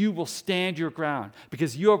 you will stand your ground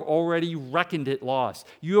because you have already reckoned it lost.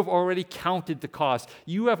 You have already counted the cost.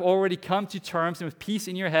 You have already come to terms and with peace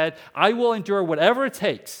in your head, I will endure whatever it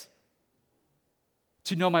takes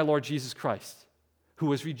to know my Lord Jesus Christ, who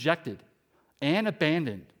was rejected and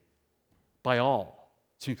abandoned by all,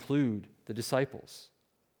 to include the disciples.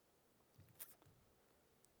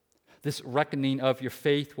 This reckoning of your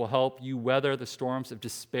faith will help you weather the storms of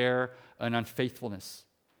despair and unfaithfulness.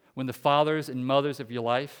 When the fathers and mothers of your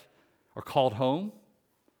life are called home,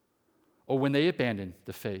 or when they abandon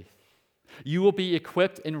the faith, you will be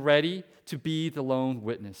equipped and ready to be the lone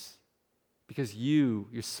witness because you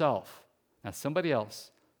yourself, not somebody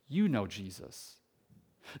else, you know Jesus.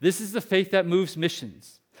 This is the faith that moves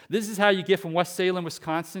missions. This is how you get from West Salem,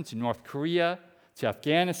 Wisconsin to North Korea, to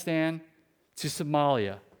Afghanistan, to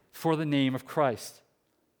Somalia for the name of Christ.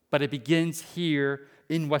 But it begins here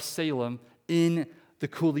in West Salem, in the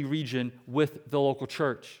Cooley region with the local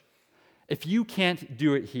church. If you can't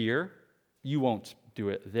do it here, you won't do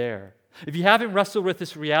it there. If you haven't wrestled with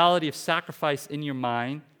this reality of sacrifice in your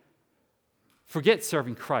mind, forget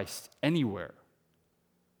serving Christ anywhere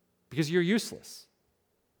because you're useless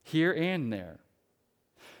here and there.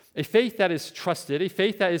 A faith that is trusted, a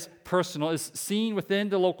faith that is personal, is seen within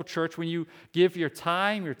the local church when you give your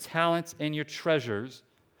time, your talents, and your treasures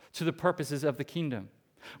to the purposes of the kingdom.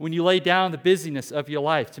 When you lay down the busyness of your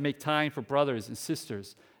life to make time for brothers and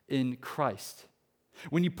sisters in Christ.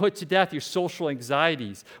 When you put to death your social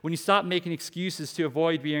anxieties. When you stop making excuses to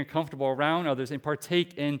avoid being uncomfortable around others and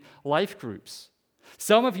partake in life groups.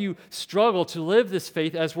 Some of you struggle to live this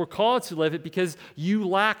faith as we're called to live it because you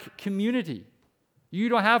lack community. You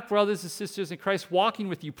don't have brothers and sisters in Christ walking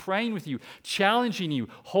with you, praying with you, challenging you,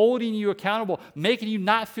 holding you accountable, making you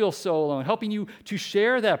not feel so alone, helping you to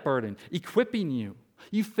share that burden, equipping you.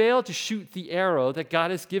 You failed to shoot the arrow that God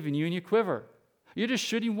has given you in your quiver. You're just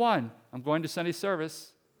shooting one. I'm going to Sunday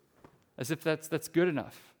service, as if that's good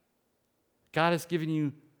enough. God has given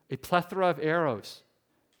you a plethora of arrows.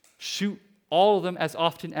 Shoot all of them as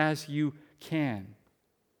often as you can.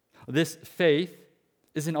 This faith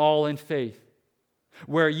is an all-in faith,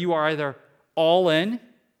 where you are either all in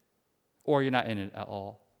or you're not in it at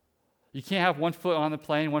all. You can't have one foot on the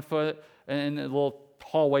plane, one foot in the little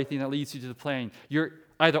hallway thing that leads you to the plane. You're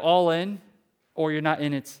either all in or you're not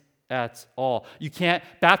in it at all. You can't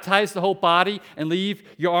baptize the whole body and leave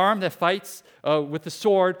your arm that fights with the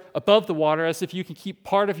sword above the water as if you can keep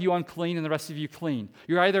part of you unclean and the rest of you clean.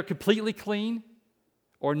 You're either completely clean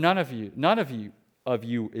or none of you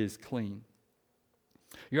is clean.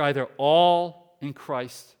 You're either all in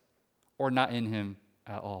Christ or not in him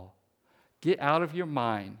at all. Get out of your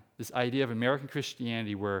mind this idea of American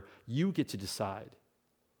Christianity where you get to decide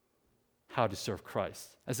how to serve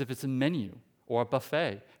Christ, as if it's a menu or a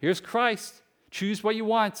buffet. Here's Christ. Choose what you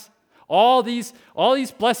want. All these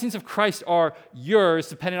blessings of Christ are yours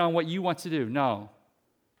depending on what you want to do. No.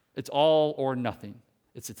 It's all or nothing.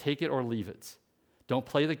 It's a take it or leave it. Don't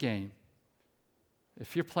play the game.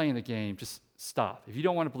 If you're playing the game, just stop. If you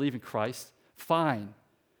don't want to believe in Christ, fine.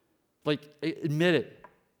 Admit it.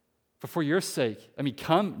 But for your sake,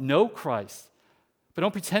 come know Christ. But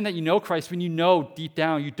don't pretend that you know Christ when you know deep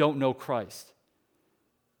down you don't know Christ.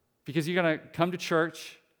 Because you're going to come to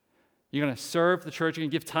church, you're going to serve the church, you're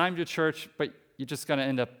going to give time to church, but you're just going to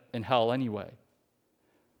end up in hell anyway.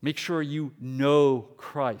 Make sure you know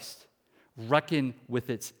Christ. Reckon with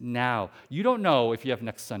it now. You don't know if you have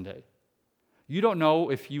next Sunday. You don't know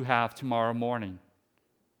if you have tomorrow morning.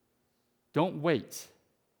 Don't wait.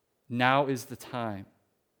 Now is the time.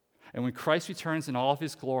 And when Christ returns in all of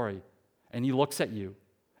his glory, and he looks at you,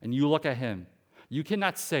 and you look at him, you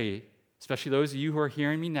cannot say, especially those of you who are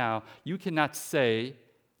hearing me now, you cannot say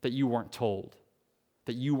that you weren't told,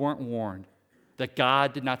 that you weren't warned, that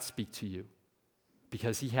God did not speak to you,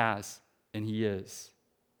 because he has, and he is.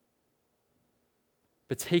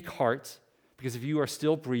 But take heart, because if you are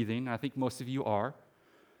still breathing, I think most of you are,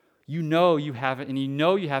 you know you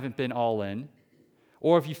haven't been all in.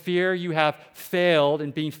 Or if you fear you have failed in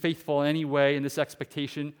being faithful in any way in this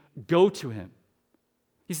expectation, go to him.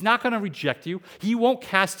 He's not going to reject you. He won't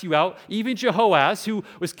cast you out. Even Jehoaz, who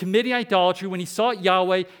was committing idolatry, when he sought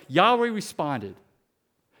Yahweh, Yahweh responded.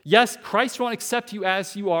 Yes, Christ won't accept you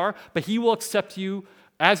as you are, but he will accept you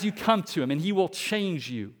as you come to him, and he will change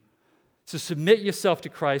you. So submit yourself to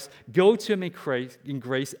Christ. Go to him in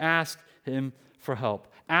grace. Ask him for help.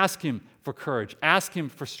 Ask him for courage. Ask him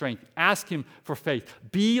for strength. Ask him for faith.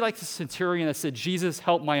 Be like the centurion that said, Jesus,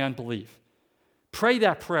 help my unbelief. Pray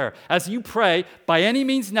that prayer. As you pray, by any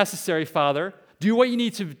means necessary, Father, do what you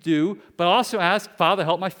need to do, but also ask, Father,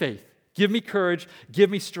 help my faith. Give me courage. Give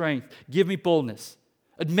me strength. Give me boldness.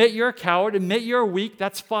 Admit you're a coward. Admit you're weak.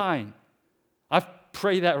 That's fine. I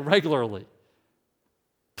pray that regularly.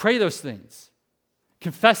 Pray those things.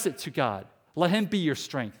 Confess it to God. Let him be your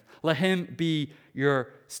strength. Let him be your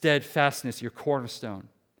steadfastness, your cornerstone.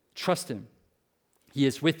 Trust him. He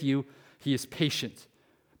is with you. He is patient.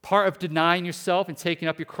 Part of denying yourself and taking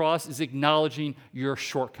up your cross is acknowledging your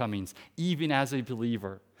shortcomings, even as a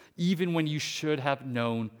believer, even when you should have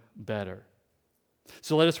known better.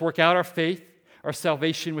 So let us work out our faith, our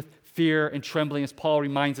salvation with fear and trembling, as Paul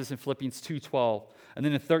reminds us in Philippians 2:12. And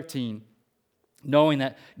then in 13, knowing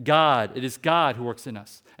that it is God who works in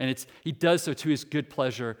us. And he does so to his good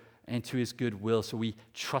pleasure and to his good will, so we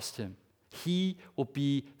trust him. He will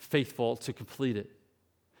be faithful to complete it.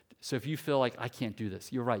 So if you feel like, I can't do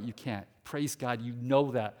this, you're right, you can't. Praise God, you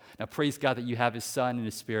know that. Now praise God that you have his Son and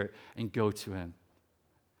his Spirit, and go to him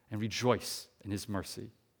and rejoice in his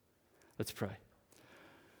mercy. Let's pray.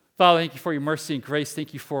 Father, thank you for your mercy and grace.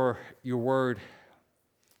 Thank you for your word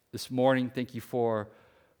this morning. Thank you for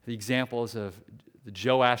the examples of the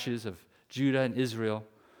Joashes of Judah and Israel.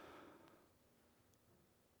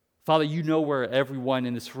 Father, you know where everyone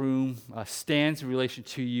in this room stands in relation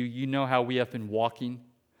to you. You know how we have been walking.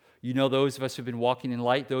 You know those of us who have been walking in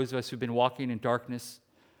light, those of us who have been walking in darkness.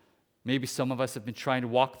 Maybe some of us have been trying to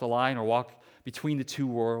walk the line or walk between the two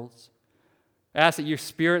worlds. I ask that your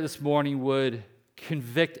Spirit this morning would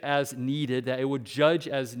convict as needed, that it would judge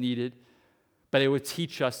as needed, but it would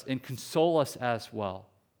teach us and console us as well.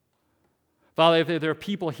 Father, if there are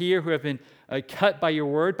people here who have been cut by your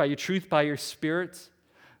word, by your truth, by your Spirit,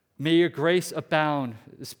 may your grace abound,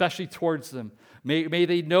 especially towards them. May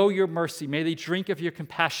they know your mercy. May they drink of your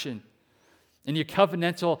compassion and your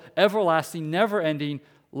covenantal, everlasting, never-ending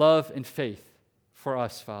love and faith for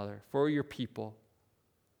us, Father, for your people.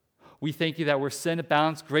 We thank you that where sin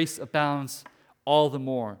abounds, grace abounds all the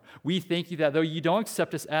more. We thank you that though you don't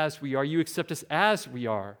accept us as we are, you accept us as we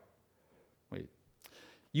are.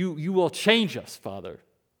 You will change us, Father,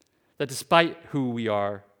 that despite who we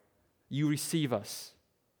are, you receive us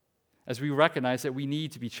as we recognize that we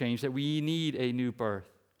need to be changed, that we need a new birth.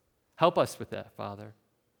 Help us with that, Father.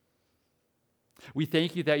 We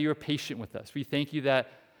thank you that you are patient with us. We thank you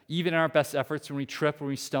that even in our best efforts, when we trip, when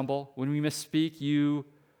we stumble, when we misspeak, you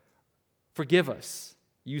forgive us.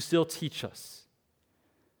 You still teach us.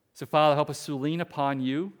 So, Father, help us to lean upon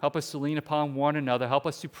you. Help us to lean upon one another. Help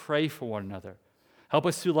us to pray for one another. Help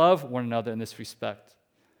us to love one another in this respect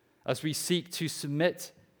as we seek to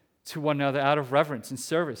submit to one another out of reverence and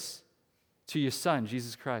service to your Son,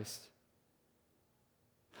 Jesus Christ.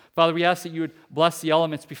 Father, we ask that you would bless the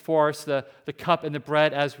elements before us, the cup and the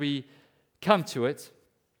bread as we come to it,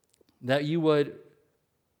 that you would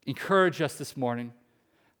encourage us this morning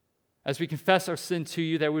as we confess our sin to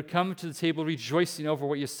you, that we would come to the table rejoicing over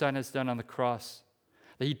what your Son has done on the cross,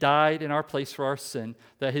 that he died in our place for our sin,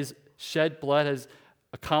 that his shed blood has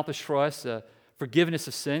accomplished for us forgiveness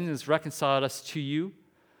of sin and has reconciled us to you,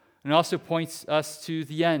 and also points us to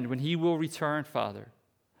the end when he will return, Father.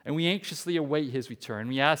 And we anxiously await his return.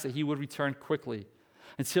 We ask that he would return quickly.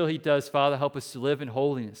 Until he does, Father, help us to live in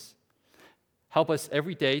holiness. Help us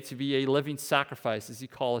every day to be a living sacrifice as you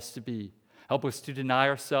call us to be. Help us to deny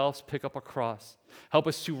ourselves, pick up a cross. Help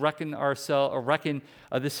us to reckon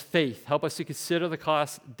this faith. Help us to consider the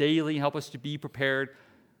cost daily. Help us to be prepared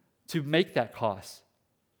to make that cost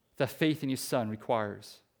that faith in your Son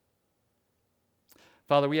requires.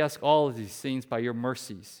 Father, we ask all of these things by your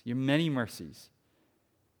mercies, your many mercies,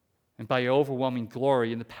 and by your overwhelming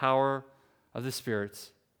glory in the power of the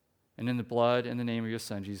Spirit, and in the blood and the name of your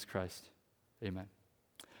Son, Jesus Christ. Amen.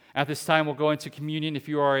 At this time, we'll go into communion. If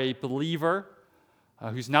you are a believer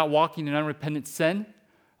who's not walking in unrepentant sin,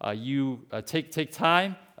 you take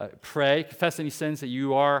time, pray, confess any sins that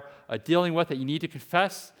you are dealing with that you need to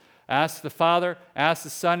confess. Ask the Father, ask the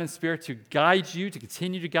Son and Spirit to guide you, to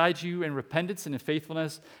continue to guide you in repentance and in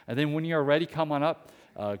faithfulness. And then when you are ready, come on up,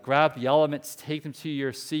 grab the elements, take them to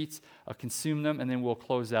your seats, consume them, and then we'll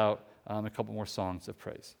close out a couple more songs of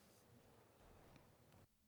praise.